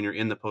lineup when you're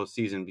in the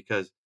postseason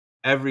because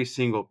every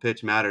single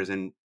pitch matters.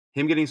 And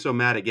him getting so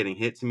mad at getting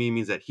hit to me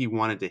means that he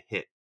wanted to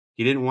hit.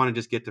 He didn't want to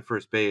just get to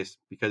first base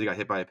because he got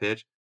hit by a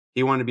pitch.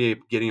 He wanted to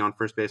be getting on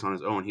first base on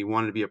his own. He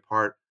wanted to be a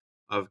part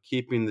of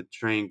keeping the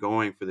train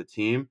going for the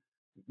team.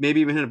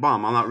 Maybe even hit a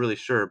bomb. I'm not really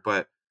sure,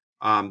 but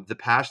the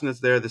passion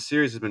that's there. The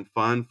series has been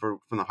fun from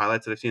the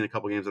highlights that I've seen, a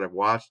couple games that I've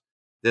watched.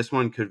 This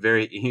one could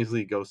very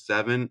easily go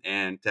 7,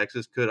 and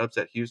Texas could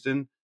upset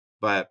Houston.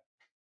 But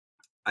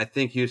I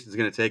think Houston's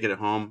going to take it at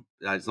home.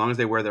 As long as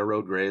they wear their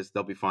road grays,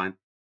 they'll be fine.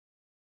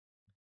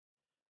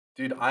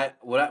 Dude,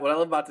 what I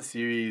love about the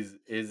series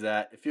is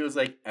that it feels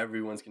like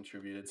everyone's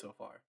contributed so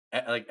far.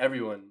 Like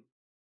everyone,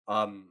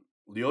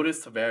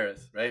 Leotis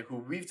Taveras, right? Who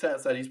we've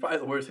said he's probably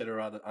the worst hitter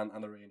on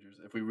the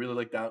Rangers. If we really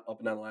look down up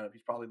and down the lineup,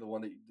 he's probably the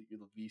one that you're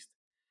the least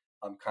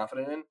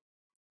confident in.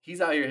 He's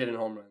out here hitting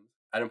home runs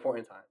at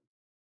important times,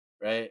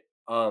 right?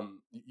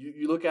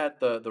 You look at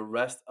the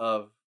rest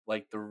of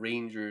like the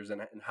Rangers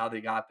and how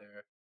they got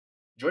there.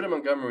 Jordan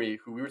Montgomery,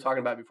 who we were talking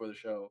about before the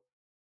show,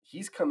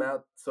 he's come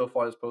out so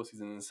far this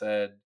postseason and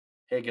said,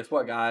 "Hey, guess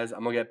what, guys?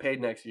 I'm gonna get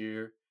paid next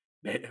year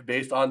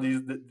based on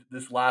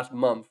this last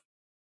month."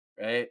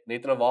 Right?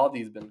 Nathan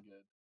Eovaldi's been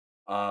good.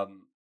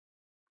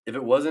 If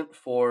it wasn't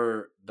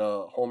for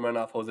the home run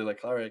off Jose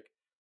Leclerc,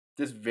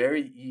 Jose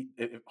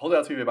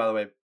Altuve, by the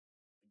way,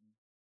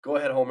 go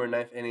ahead homer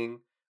ninth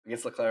inning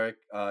against Leclerc,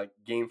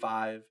 game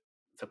 5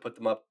 to put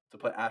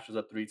Astros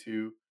up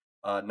 3-2.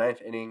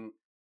 Ninth inning,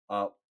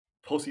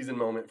 postseason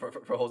moment for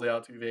Jose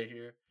Altuve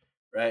here,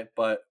 right?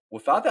 But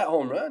without that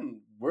home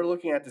run, we're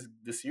looking at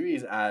this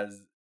series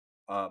as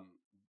um,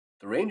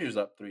 the Rangers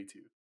up 3-2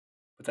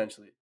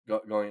 potentially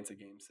going into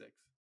game 6.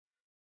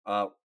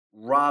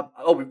 Rob,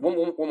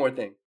 one more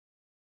thing.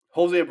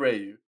 Jose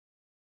Abreu.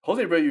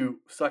 Jose Abreu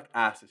sucked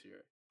ass this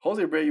year.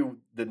 Jose Abreu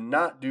did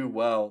not do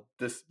well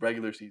this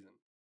regular season.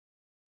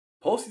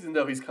 Postseason,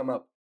 though, he's come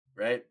up,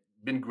 right?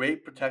 Been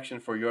great protection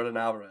for Yordan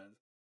Alvarez.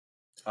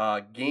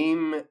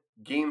 Game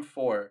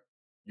 4,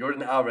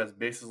 Yordan Alvarez,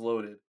 bases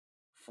loaded,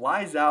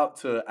 flies out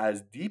to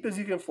as deep as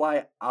you can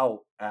fly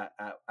out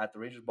at the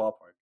Rangers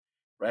ballpark,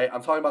 right?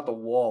 I'm talking about the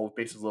wall with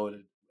bases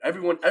loaded.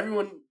 Everyone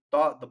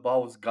thought the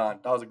ball was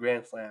gone. That was a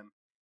grand slam.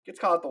 Gets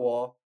caught at the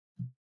wall.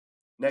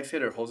 Next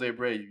hitter, Jose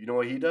Abreu. You know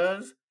what he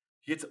does?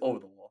 He hits it over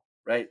the wall,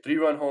 right?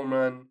 3-run home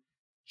run.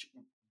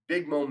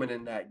 Big moment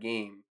in that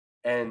game.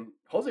 And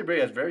Jose Abreu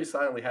has very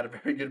silently had a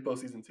very good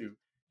postseason too.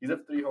 He's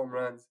up 3 home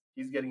runs.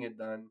 He's getting it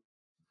done.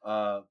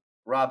 Rob,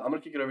 I'm gonna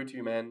kick it over to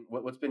you, man.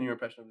 What's been your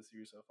impression of the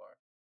series so far?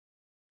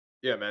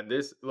 Yeah, man.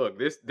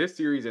 This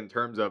series in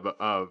terms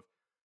of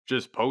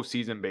just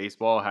postseason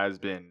baseball has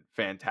been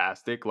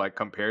fantastic. Like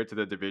compared to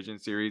the division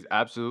series,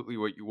 absolutely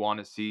what you want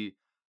to see.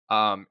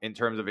 In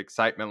terms of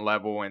excitement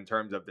level, in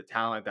terms of the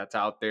talent that's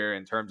out there,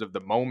 in terms of the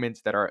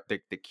moments that are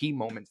the key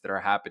moments that are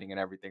happening and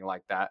everything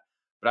like that.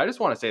 But I just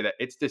want to say that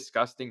it's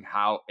disgusting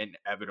how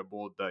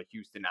inevitable the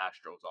Houston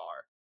Astros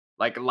are.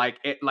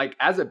 Like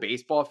as a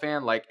baseball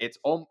fan, like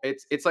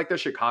it's like the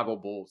Chicago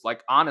Bulls.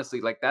 Like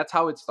honestly, like that's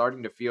how it's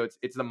starting to feel.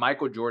 It's the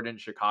Michael Jordan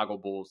Chicago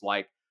Bulls.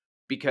 Like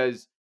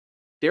because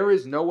there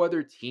is no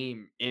other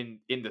team in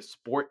the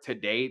sport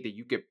today that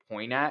you could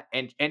point at.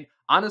 And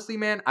honestly,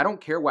 man, I don't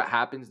care what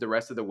happens the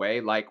rest of the way.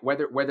 Like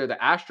whether the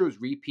Astros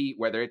repeat,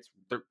 whether it's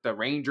the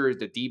Rangers,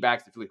 the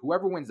D-backs, the Philly,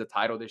 whoever wins the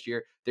title this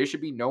year, there should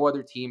be no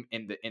other team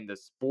in the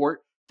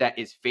sport that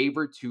is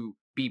favored to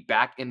be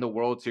back in the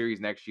World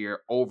Series next year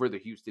over the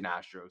Houston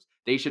Astros.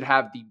 They should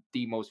have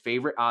the most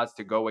favorite odds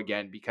to go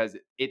again because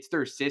it's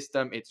their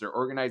system, it's their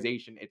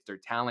organization, it's their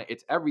talent,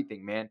 it's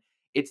everything, man.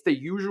 It's the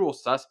usual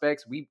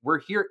suspects. We're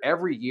here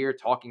every year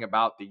talking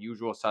about the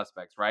usual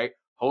suspects, right?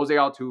 Jose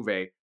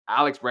Altuve,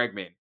 Alex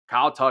Bregman,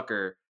 Kyle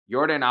Tucker,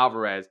 Yordan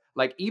Alvarez.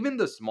 Like even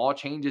the small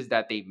changes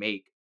that they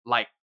make,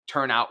 like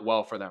turn out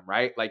well for them,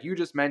 right? Like you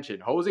just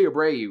mentioned, Jose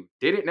Abreu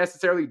didn't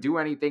necessarily do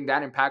anything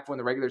that impactful in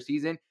the regular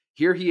season.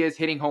 Here he is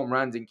hitting home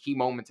runs in key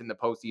moments in the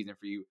postseason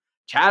for you.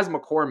 Chas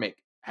McCormick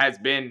has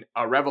been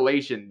a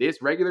revelation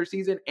this regular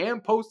season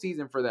and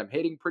postseason for them,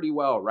 hitting pretty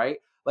well, right?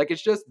 Like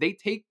it's just they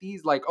take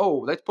these like, oh,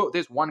 let's put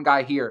this one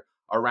guy here.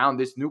 around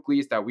this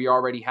nucleus that we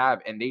already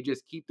have, and they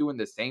just keep doing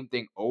the same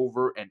thing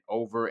over and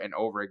over and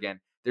over again.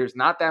 There's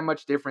not that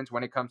much difference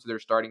when it comes to their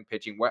starting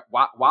pitching.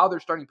 While their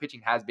starting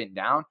pitching has been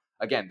down,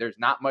 again, there's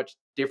not much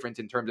difference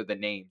in terms of the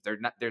names.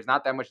 There's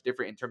not that much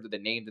different in terms of the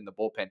names in the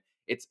bullpen.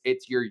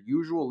 It's your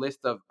usual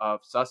list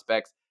of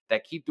suspects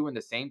that keep doing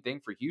the same thing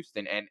for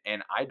Houston,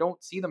 and I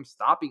don't see them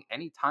stopping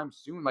anytime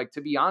soon. Like,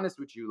 to be honest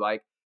with you,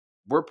 like,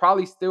 we're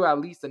probably still at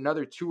least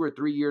another 2 or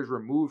 3 years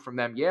removed from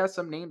them. Yeah,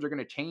 some names are going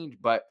to change,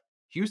 but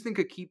Houston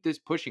could keep this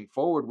pushing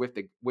forward with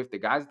the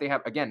guys that they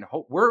have. Again,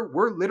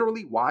 we're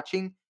literally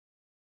watching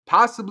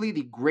possibly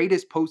the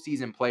greatest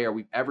postseason player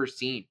we've ever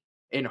seen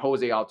in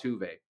Jose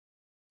Altuve.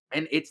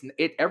 And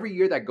it every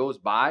year that goes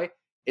by,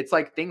 it's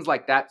like things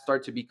like that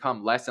start to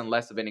become less and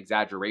less of an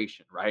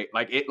exaggeration, right?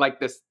 Like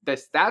the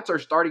stats are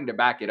starting to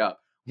back it up.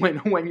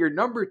 When you're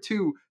number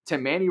 2 to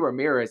Manny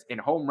Ramirez in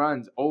home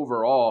runs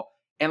overall,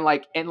 and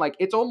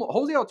it's almost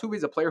Jose Altuve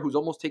is a player who's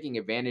almost taking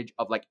advantage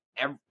of like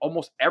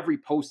almost every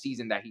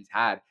postseason that he's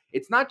had.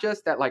 It's not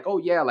just that like, oh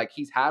yeah, like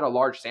he's had a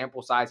large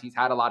sample size, he's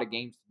had a lot of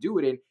games to do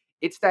it in.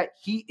 It's that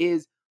he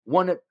is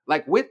one of,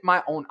 like, with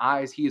my own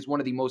eyes, he is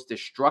one of the most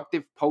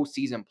destructive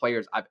postseason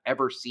players I've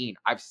ever seen.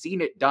 I've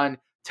seen it done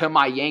to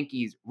my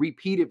Yankees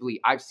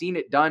repeatedly. I've seen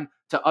it done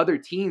to other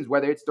teams,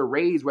 whether it's the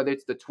Rays, whether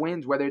it's the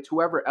Twins, whether it's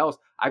whoever else.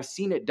 I've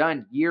seen it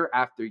done year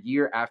after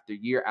year after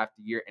year after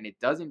year, and it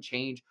doesn't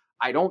change.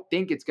 I don't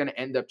think it's going to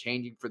end up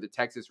changing for the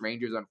Texas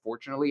Rangers,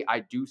 unfortunately. I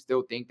do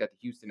still think that the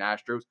Houston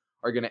Astros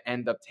are going to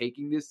end up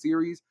taking this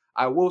series.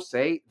 I will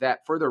say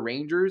that for the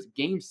Rangers,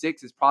 game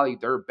 6 is probably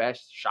their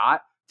best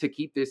shot to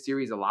keep this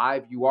series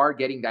alive. You are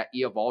getting that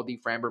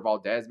Eovaldi Framber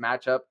Valdez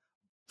matchup.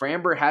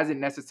 Framber hasn't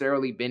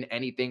necessarily been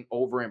anything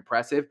over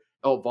impressive.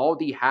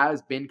 Eovaldi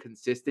has been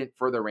consistent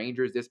for the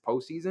Rangers this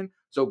postseason.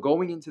 So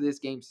going into this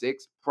game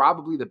 6,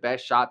 probably the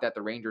best shot that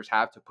the Rangers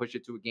have to push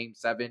it to a game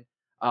 7.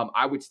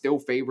 I would still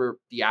favor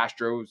the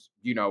Astros,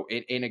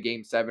 in a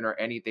game 7 or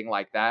anything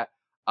like that.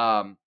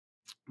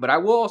 But I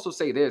will also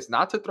say this,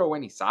 not to throw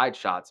any side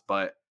shots,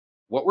 but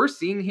what we're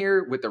seeing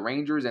here with the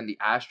Rangers and the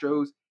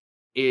Astros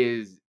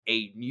is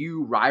a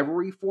new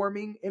rivalry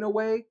forming in a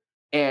way.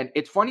 And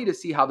it's funny to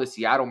see how the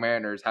Seattle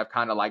Mariners have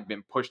kind of like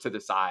been pushed to the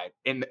side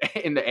in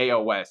in the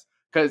AOS,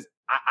 because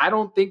I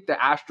don't think the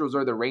Astros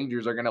or the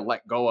Rangers are going to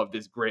let go of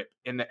this grip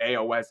in the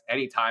AOS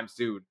anytime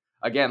soon.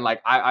 Again,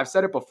 like I've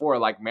said it before,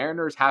 like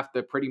Mariners have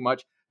to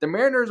the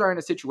Mariners are in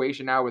a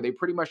situation now where they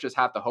pretty much just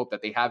have to hope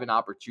that they have an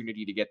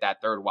opportunity to get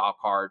that third wild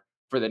card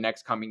for the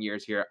next coming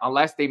years here,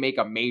 unless they make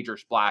a major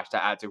splash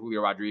to add to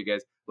Julio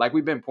Rodriguez, like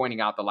we've been pointing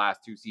out the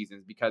last 2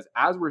 seasons. Because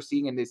as we're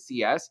seeing in this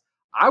CS,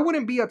 I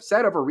wouldn't be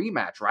upset of a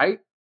rematch, right?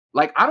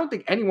 Like, I don't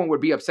think anyone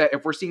would be upset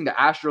if we're seeing the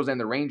Astros and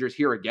the Rangers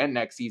here again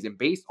next season,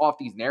 based off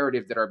these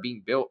narratives that are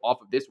being built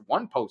off of this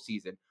one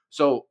postseason.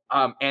 So,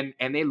 and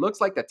it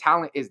looks like the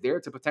talent is there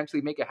to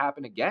potentially make it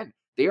happen again.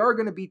 They are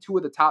going to be 2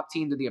 of the top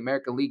teams in the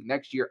American League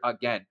next year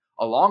again,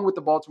 along with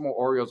the Baltimore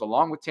Orioles,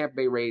 along with Tampa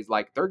Bay Rays.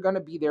 Like, they're going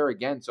to be there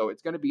again. So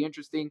it's going to be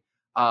interesting.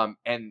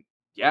 And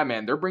yeah,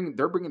 man, they're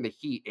bringing the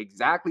heat,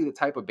 exactly the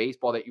type of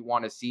baseball that you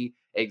want to see,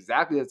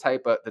 exactly the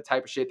type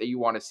of shit that you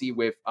want to see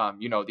with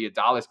the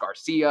Adolis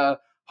Garcia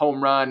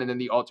home run and then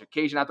the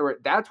altercation afterward.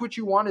 That's what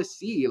you want to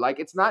see. Like,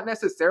 it's not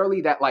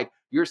necessarily that like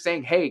you're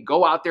saying, hey,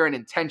 go out there and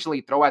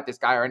intentionally throw at this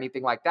guy or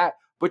anything like that,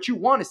 but you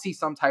want to see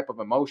some type of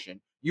emotion.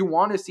 You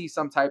want to see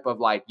some type of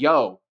like,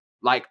 yo,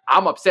 like,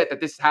 I'm upset that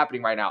this is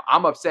happening right now.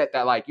 I'm upset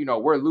that, like,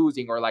 we're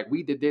losing, or like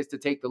we did this to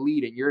take the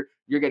lead and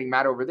you're getting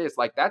mad over this.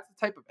 Like, that's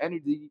the type of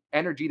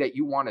energy that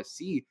you want to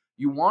see.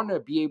 You want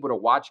to be able to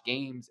watch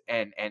games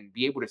and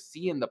be able to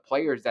see in the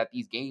players that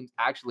these games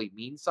actually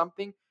mean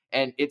something.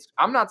 And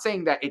I'm not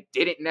saying that it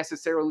didn't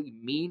necessarily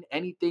mean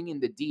anything in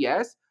the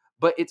DS,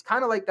 but it's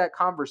kind of like that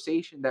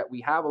conversation that we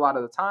have a lot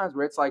of the times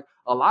where it's like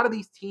a lot of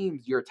these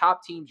teams, your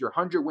top teams, your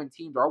 100-win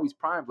teams are always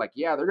primed. Like,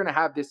 yeah, they're going to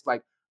have this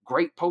like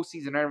great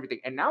postseason and everything.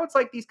 And now it's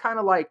like these kind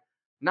of like,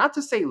 not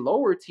to say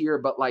lower tier,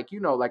 but like,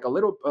 like a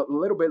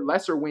little bit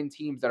lesser win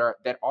teams that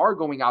are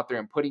going out there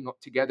and putting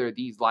together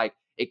these like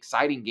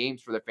exciting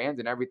games for the fans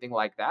and everything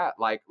like that.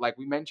 Like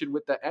we mentioned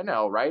with the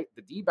NL, right?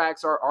 The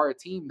D-backs are a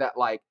team that,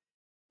 like,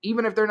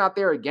 even if they're not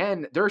there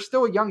again, they're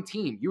still a young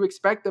team. You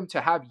expect them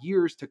to have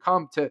years to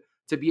come to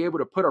be able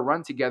to put a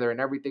run together and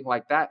everything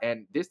like that.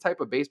 And this type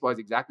of baseball is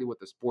exactly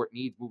what the sport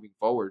needs moving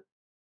forward.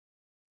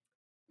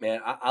 Man,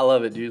 I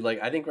love it, dude.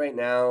 Like, I think right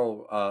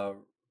now,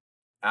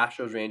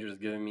 Astros Rangers is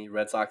giving me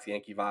Red Sox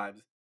Yankee vibes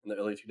in the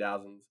early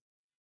 2000s,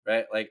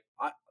 right? Like,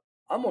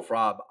 I'm with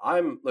Rob.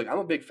 I'm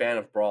a big fan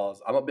of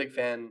brawls. I'm a big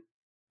fan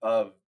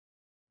of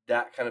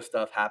that kind of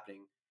stuff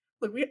happening.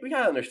 Look, we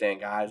gotta understand,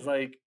 guys.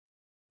 Like,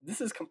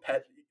 this is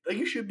competitive. Like,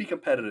 you should be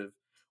competitive.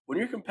 When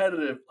you're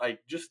competitive, like,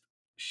 just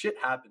shit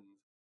happens,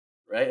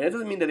 right? And it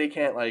doesn't mean that they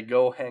can't like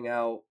go hang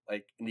out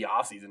like in the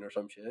off season or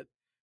some shit,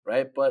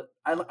 right? But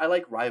I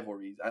like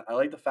rivalries. I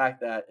like the fact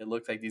that it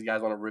looks like these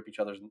guys want to rip each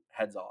other's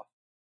heads off.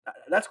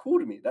 That's cool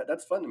to me.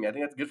 That's fun to me. I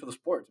think that's good for the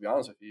sport. To be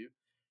honest with you,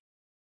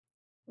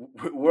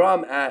 where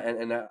I'm at,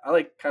 and I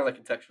like kind of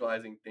like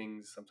contextualizing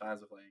things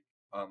sometimes with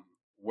like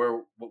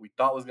what we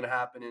thought was going to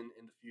happen in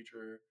the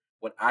future,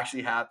 what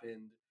actually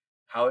happened,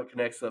 how it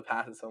connects to the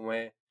past in some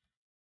way.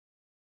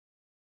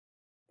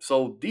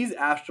 So these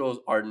Astros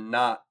are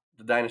not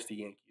the dynasty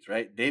Yankees,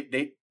 right?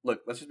 They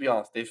look. Let's just be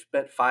honest. They've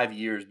spent 5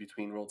 years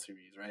between World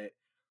Series, right?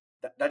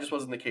 That just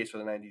wasn't the case for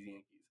the '90s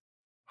Yankees.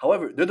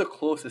 However, they're the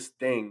closest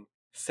thing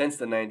since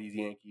the '90s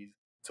Yankees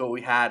to what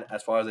we had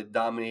as far as a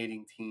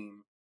dominating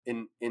team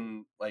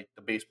in like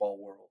the baseball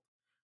world,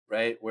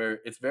 right? Where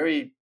it's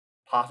very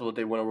possible that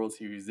they win a World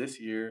Series this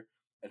year,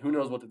 and who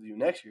knows what to do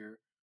next year.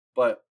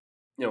 But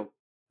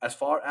as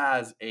far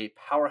as a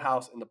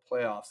powerhouse in the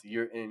playoffs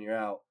year in and year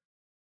out,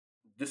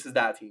 this is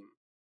that team.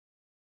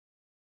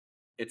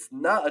 It's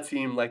not a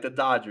team like the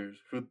Dodgers,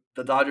 who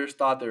the Dodgers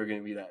thought they were going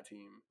to be that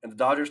team, and the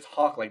Dodgers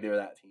talk like they were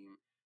that team,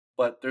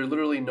 but they're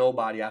literally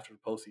nobody after the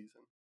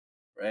postseason,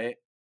 right?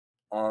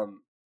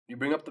 You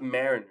bring up the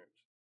Mariners.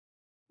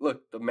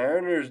 Look, the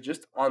Mariners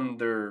just on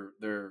their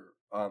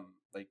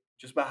like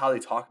just about how they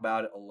talk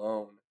about it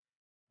alone.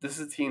 This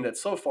is a team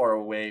that's so far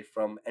away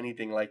from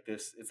anything like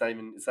this. It's not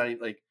even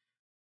like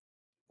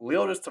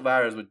Leodis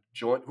Tavares would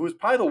join, who was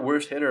probably the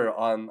worst hitter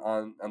on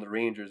the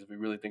Rangers if we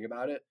really think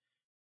about it,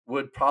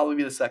 would probably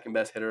be the second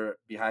best hitter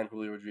behind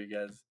Julio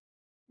Rodriguez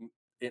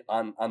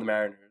on the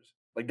Mariners.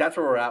 Like that's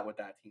where we're at with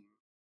that team,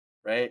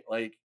 right?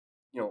 Like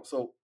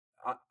so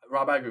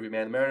Rob, I agree with you,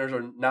 man. The Mariners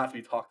are not to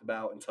be talked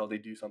about until they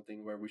do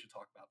something where we should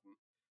talk about them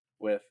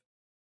with.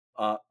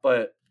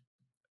 But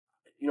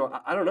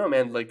I don't know,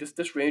 man. Like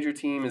this Ranger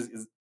team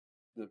is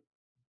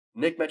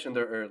Nick mentioned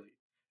they're early,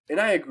 and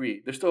I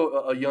agree. They're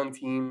still a young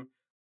team.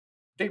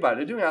 Think about it.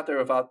 They're doing out there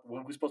without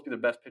who's supposed to be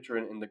the best pitcher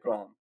in the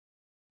DeGrom,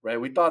 right?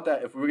 We thought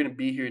that if we were going to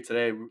be here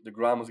today,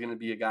 DeGrom was going to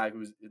be a guy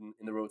who's in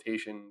the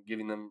rotation,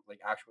 giving them like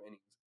actual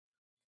innings.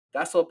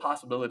 That's still a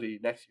possibility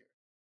next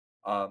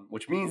year,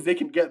 which means they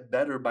can get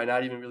better by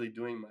not even really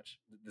doing much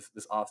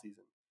this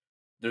offseason.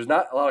 There's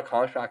not a lot of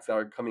contracts that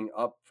are coming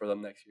up for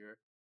them next year.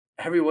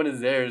 Everyone is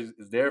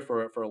there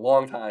for a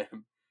long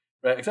time,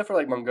 right? Except for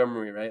like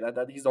Montgomery, right?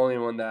 That he's the only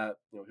one that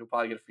he'll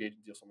probably get a free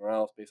agent deal somewhere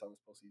else based on this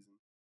postseason.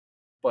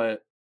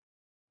 But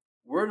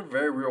we're in a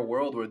very real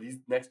world where these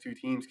next two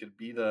teams could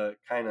be the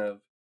kind of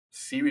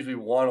series we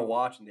want to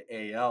watch in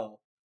the AL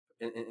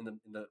in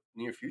the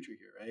near future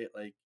here, right?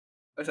 Like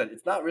I said,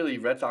 it's not really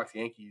Red Sox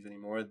Yankees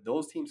anymore.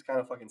 Those teams kind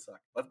of fucking suck.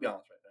 Let's be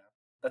honest right now.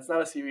 That's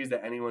not a series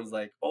that anyone's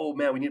like, oh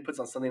man, we need to put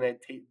on Sunday night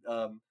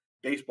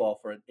baseball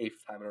for an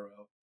 8th time in a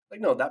row.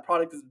 Like no, that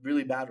product is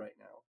really bad right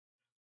now.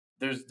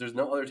 There's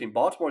no other team.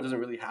 Baltimore doesn't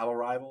really have a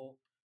rival,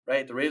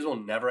 right? The Rays will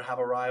never have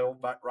a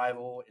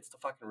rival. It's the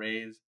fucking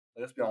Rays.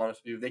 Like, let's be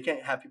honest with you. They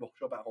can't have people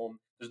show up at home.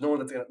 There's no one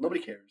that's gonna.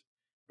 Nobody cares,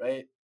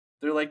 right?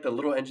 They're like the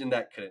little engine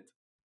that couldn't.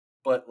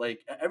 But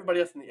like everybody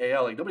else in the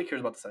AL, like nobody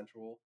cares about the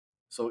Central.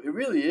 So it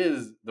really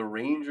is the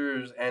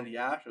Rangers and the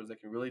Astros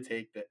that can really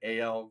take the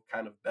AL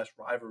kind of best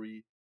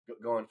rivalry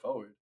going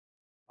forward.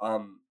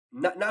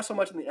 Not so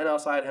much in the NL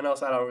side. NL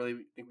side, I don't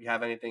really think we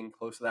have anything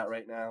close to that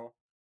right now.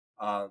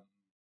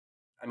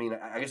 I mean,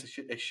 I guess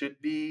it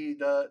should be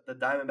the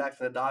Diamondbacks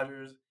and the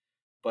Dodgers,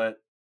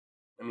 but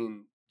I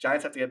mean,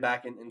 Giants have to get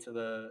back into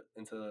the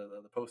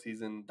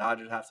postseason.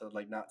 Dodgers have to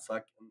like not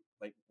suck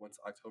like once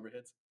October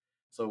hits,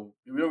 so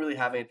we don't really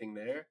have anything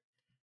there.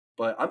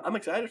 But I'm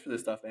excited for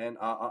this stuff, man.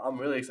 I'm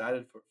really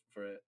excited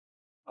for it.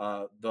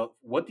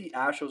 What the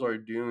Astros are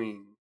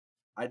doing,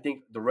 I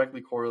think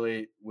directly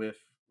correlate with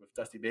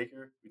Dusty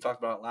Baker. We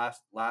talked about it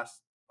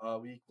last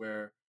week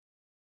where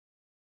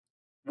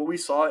what we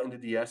saw in the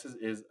DSs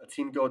is a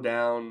team go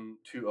down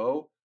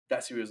 2-0,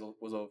 that series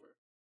was over.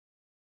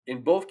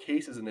 In both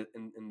cases, in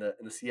the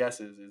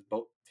CSs, is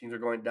both teams are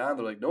going down.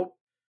 They're like, nope,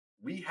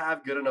 we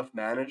have good enough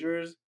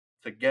managers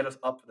to get us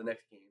up for the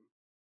next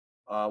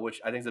game,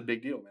 which I think is a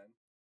big deal, man.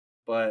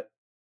 But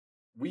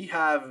we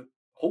have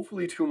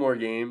hopefully 2 more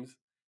games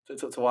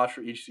to watch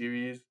for each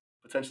series,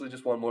 potentially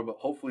just 1 more, but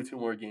hopefully 2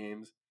 more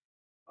games.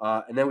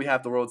 And then we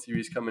have the World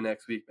Series coming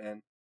next week,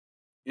 man.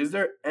 Is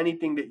there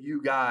anything that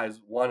you guys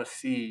want to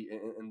see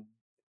in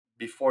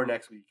before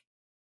next week?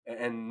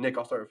 And Nick,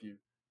 I'll start with you.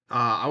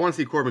 I want to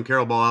see Corbin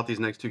Carroll ball out these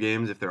next 2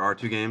 games, if there are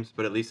 2 games,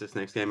 but at least this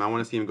next game. I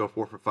want to see him go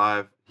 4 for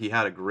 5. He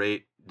had a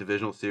great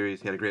divisional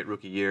series. He had a great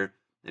rookie year,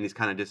 and he's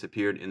kind of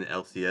disappeared in the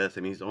LCS.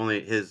 I mean, he's only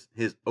his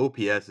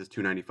OPS is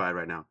 295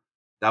 right now.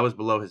 That was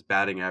below his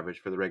batting average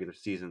for the regular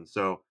season.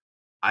 So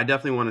I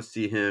definitely want to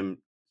see him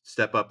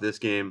step up this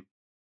game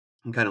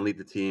and kind of lead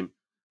the team.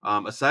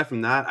 Aside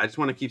from that, I just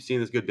want to keep seeing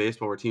this good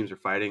baseball where teams are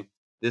fighting.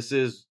 This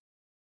is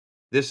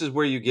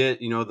where you get,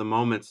 the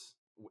moments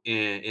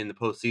in the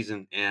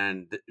postseason,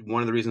 and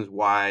one of the reasons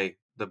why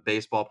the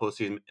baseball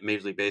postseason,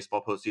 Major League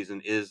Baseball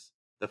postseason, is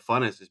the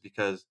funnest is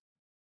because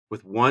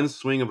with one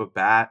swing of a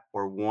bat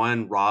or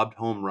one robbed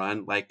home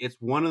run, like it's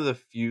one of the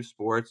few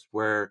sports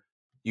where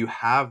you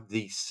have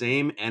the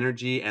same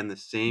energy and the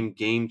same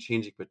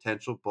game-changing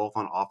potential both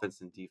on offense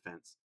and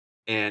defense,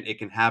 and it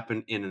can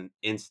happen in an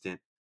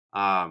instant.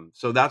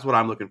 So that's what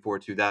I'm looking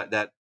forward to.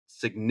 That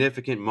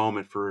significant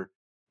moment for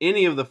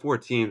any of the 4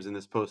 teams in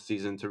this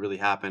postseason to really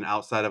happen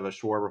outside of a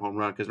Schwarber home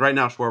run. Because right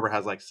now Schwarber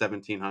has like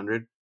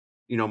 1,700.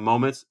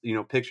 moments,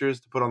 pictures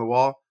to put on the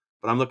wall.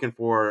 But I'm looking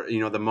for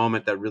the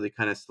moment that really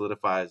kind of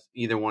solidifies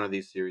either one of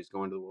these series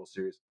going to the World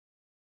Series.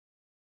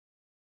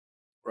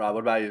 Rob,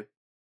 what about you?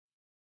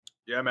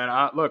 Yeah,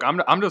 man. Look,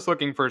 I'm just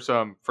looking for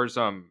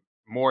some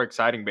more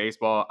exciting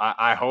baseball.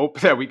 I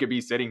hope that we could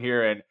be sitting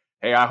here and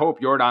hey, I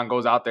hope Jordan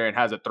goes out there and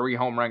has a 3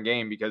 home run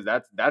game because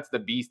that's the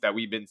beast that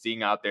we've been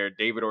seeing out there.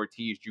 David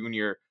Ortiz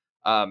Jr.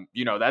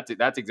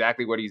 That's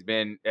exactly what he's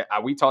been.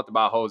 We talked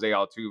about Jose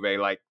Altuve,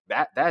 like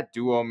that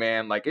duo,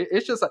 man. Like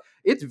it's just like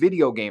it's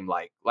video game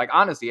like. Like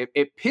honestly,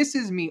 it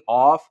pisses me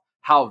off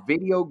how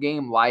video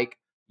game like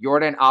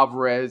Jordan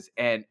Alvarez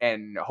and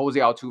Jose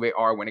Altuve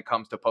are when it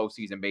comes to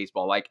postseason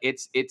baseball. Like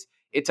it's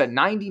a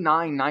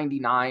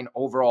 99-99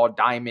 overall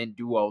diamond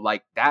duo.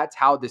 Like that's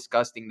how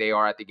disgusting they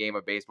are at the game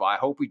of baseball. I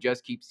hope we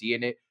just keep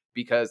seeing it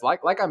because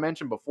like I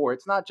mentioned before,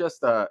 it's not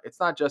just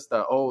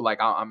oh like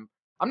I'm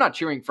not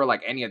cheering for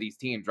like any of these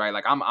teams, right?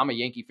 Like I'm a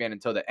Yankee fan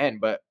until the end,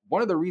 but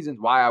one of the reasons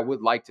why I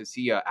would like to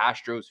see a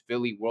Astros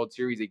Philly World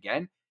Series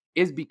again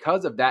is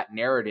because of that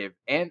narrative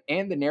and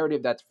the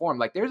narrative that's formed.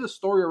 Like there's a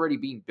story already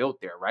being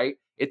built there, right?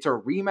 It's a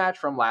rematch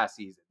from last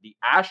season. The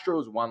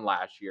Astros won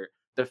last year.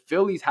 The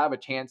Phillies have a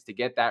chance to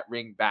get that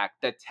ring back.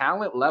 The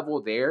talent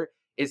level there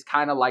is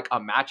kind of like a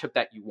matchup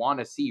that you want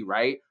to see,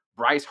 right?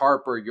 Bryce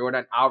Harper,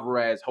 Jordan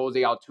Alvarez,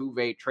 Jose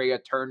Altuve, Trea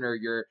Turner,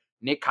 your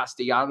Nick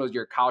Castellanos,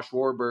 your Kyle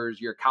Schwarbers,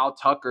 your Kyle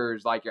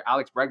Tuckers, like your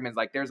Alex Bregmans.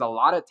 Like there's a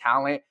lot of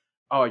talent.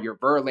 Oh, your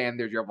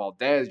Verlanders, your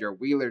Valdez, your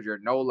Wheelers, your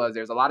Nolas.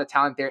 There's a lot of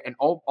talent there, and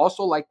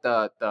also like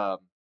the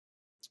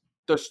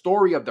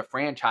story of the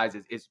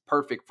franchises is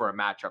perfect for a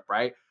matchup,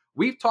 right?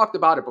 We've talked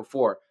about it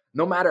before.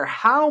 No matter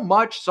how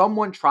much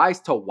someone tries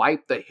to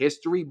wipe the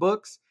history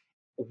books,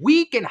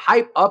 we can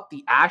hype up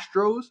the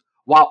Astros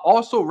while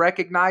also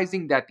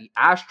recognizing that the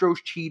Astros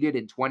cheated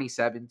in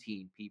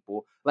 2017,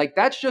 people. Like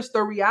that's just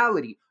the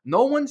reality.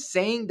 No one's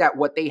saying that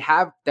what they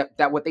have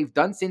that what they've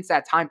done since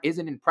that time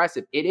isn't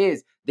impressive. It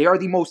is. They are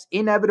the most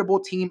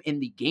inevitable team in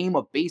the game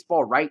of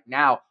baseball right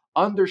now.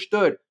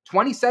 Understood.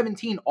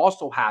 2017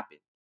 also happened,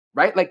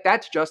 right? Like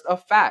that's just a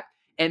fact.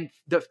 And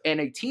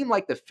a team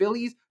like the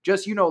Phillies,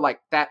 just like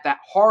that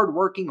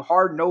hardworking,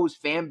 hard nosed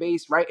fan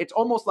base, right? It's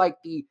almost like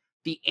the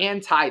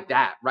anti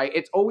that, right?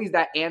 It's always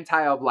that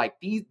anti of like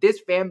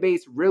this fan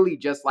base really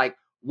just like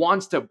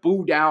wants to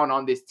boo down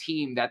on this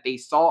team that they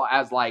saw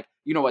as like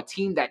a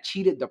team that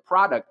cheated the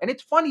product. And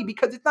it's funny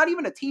because it's not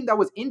even a team that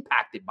was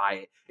impacted by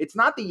it. It's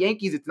not the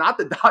Yankees, it's not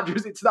the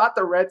Dodgers, it's not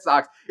the Red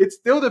Sox. It's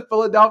still the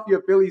Philadelphia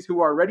Phillies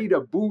who are ready to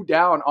boo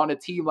down on a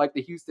team like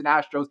the Houston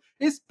Astros,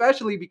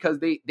 especially because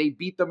they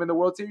beat them in the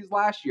World Series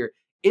last year.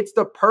 It's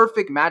the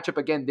perfect matchup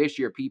again this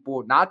year,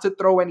 people. Not to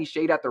throw any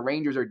shade at the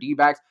Rangers or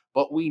D-backs,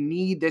 but we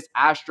need this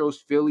Astros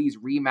Phillies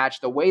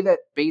rematch. The way that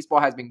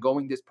baseball has been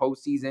going this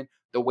postseason,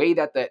 the way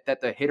that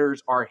the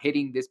hitters are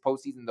hitting this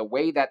postseason, the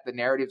way that the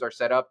narratives are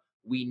set up,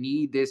 we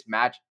need this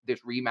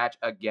rematch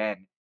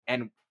again.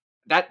 And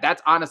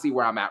that's honestly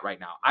where I'm at right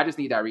now. I just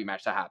need that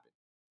rematch to happen.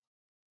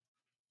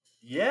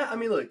 Yeah, I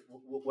mean, look,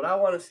 what I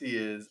want to see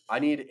is I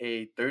need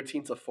a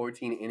 13 to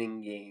 14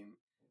 inning game.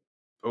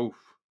 Oof.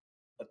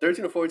 A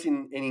 13 to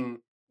 14 inning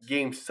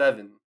game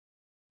 7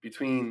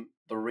 between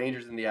the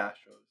Rangers and the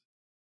Astros.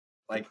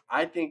 Like,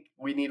 I think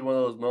we need one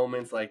of those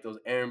moments, like those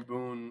Aaron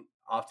Boone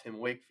off Tim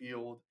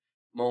Wakefield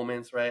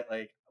moments, right?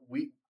 Like,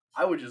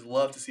 I would just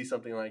love to see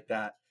something like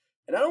that.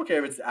 And I don't care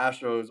if it's the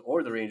Astros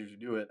or the Rangers who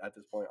do it at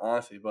this point,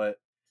 honestly. But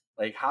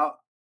like,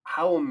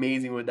 how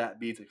amazing would that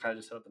be to kind of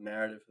just set up the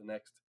narrative for the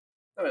next,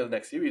 not only the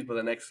next series, but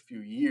the next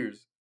few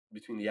years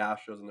between the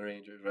Astros and the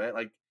Rangers, right?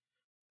 Like,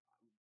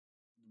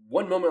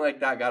 one moment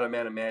like that got a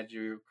man a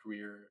managerial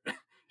career.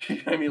 You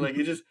know what I mean? Like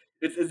it's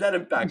that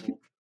impactful.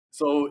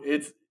 So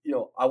it's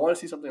I want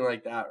to see something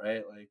like that,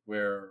 right? Like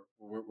where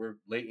we're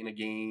late in a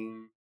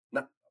game,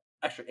 not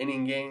extra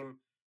inning game,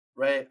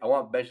 right? I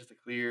want benches to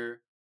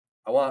clear.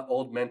 I want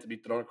old men to be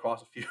thrown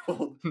across the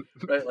field,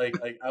 right? Like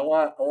I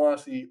want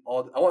to see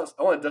I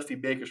want Dusty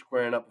Baker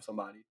squaring up with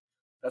somebody.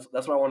 That's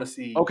what I want to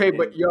see. Okay,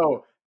 but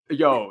yo,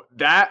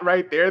 that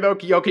right there though,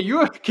 can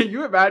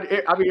you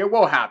imagine? I mean, it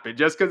won't happen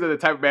just because of the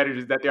type of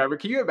managers that they are. But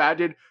can you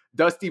imagine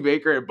Dusty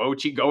Baker and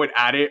Bochy going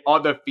at it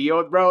on the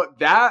field, bro?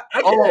 I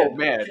Oh can,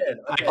 man,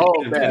 I can.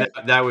 oh And man,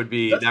 that would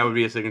be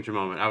Dusty, a signature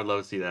moment. I would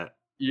love to see that.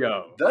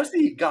 yo,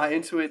 Dusty got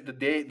into it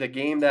the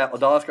game that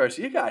Adolis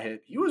Garcia got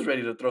hit. He was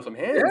ready to throw some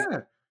hands. yeah.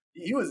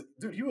 He was,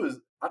 dude. He was.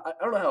 I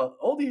don't know how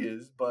old he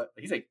is, but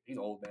he's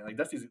old, man. Like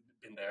Dusty's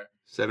been there.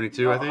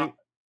 72, I think.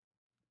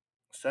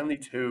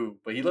 72,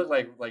 but he looked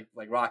like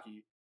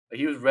Rocky. Like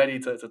he was ready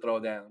to throw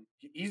down.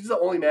 He's the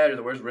only manager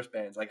that wears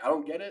wristbands. Like I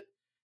don't get it.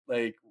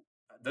 Like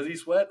does he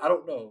sweat? I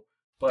don't know.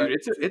 Dude, But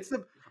it's a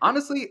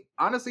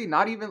honestly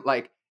not even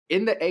like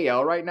in the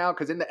AL right now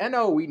because in the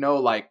NL we know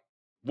like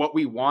what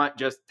we want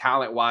just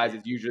talent wise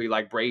is usually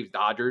like Braves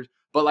Dodgers,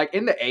 but like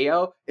in the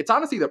AL it's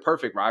honestly the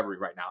perfect rivalry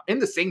right now in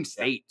the same yeah,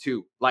 state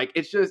too. Like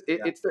it's just yeah.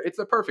 it's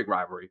the perfect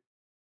rivalry.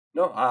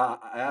 No, I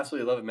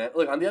absolutely love it, man.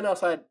 Look on the NL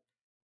side,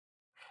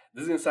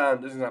 this is gonna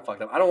sound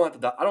fucked up. I don't want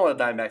the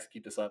Diamondbacks to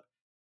keep this up.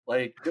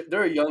 Like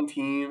they're a young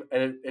team,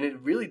 and it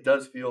really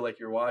does feel like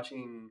you're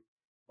watching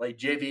like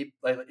JV.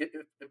 Like it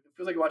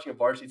feels like you're watching a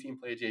varsity team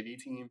play a JV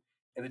team,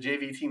 and the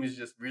JV team is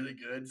just really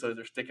good, so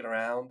they're sticking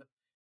around,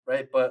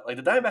 right? But like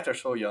the Diamondbacks are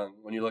so young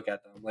when you look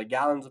at them. Like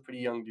Gallen's a pretty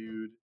young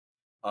dude.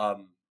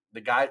 Um,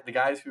 the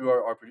guys who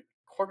are pretty,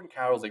 Corbin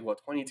Carroll's like what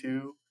 22.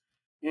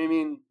 You know what I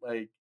mean?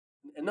 Like,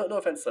 and no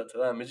offense to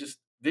them, it's just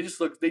they just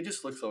look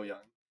so young.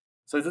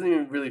 So it doesn't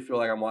even really feel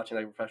like I'm watching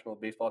like a professional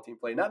baseball team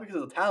play. Not because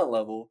of the talent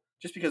level,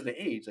 just because of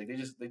the age. Like they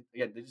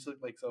just look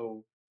like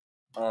so.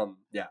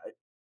 Yeah.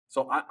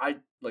 So I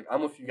like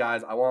I'm with you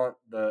guys. I want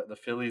the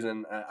Phillies,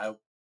 and I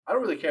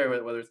don't really care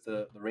whether it's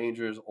the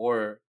Rangers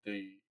or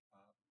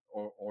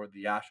or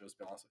the Astros. To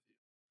be honest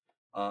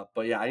with you.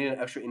 But yeah, I need an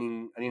extra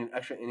inning. I need an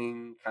extra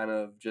inning kind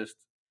of just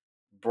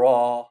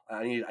brawl.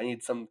 I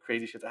need some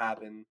crazy shit to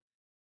happen.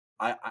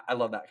 I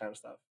love that kind of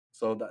stuff.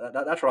 So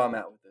that's where I'm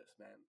at with this,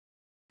 man.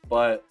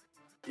 But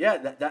yeah,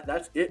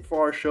 that's it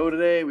for our show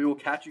today. We will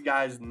catch you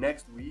guys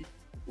next week.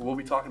 We'll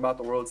be talking about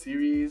the World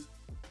Series.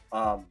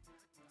 Um,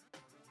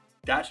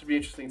 that should be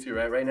interesting too,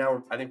 right? Right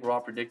now, I think we're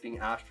all predicting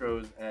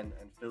Astros and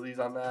Phillies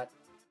on that.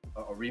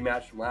 A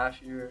rematch from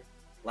last year.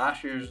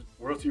 Last year's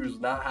World Series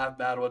was not half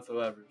bad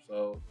whatsoever.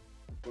 So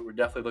we're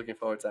definitely looking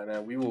forward to that,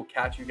 man. We will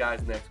catch you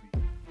guys next week.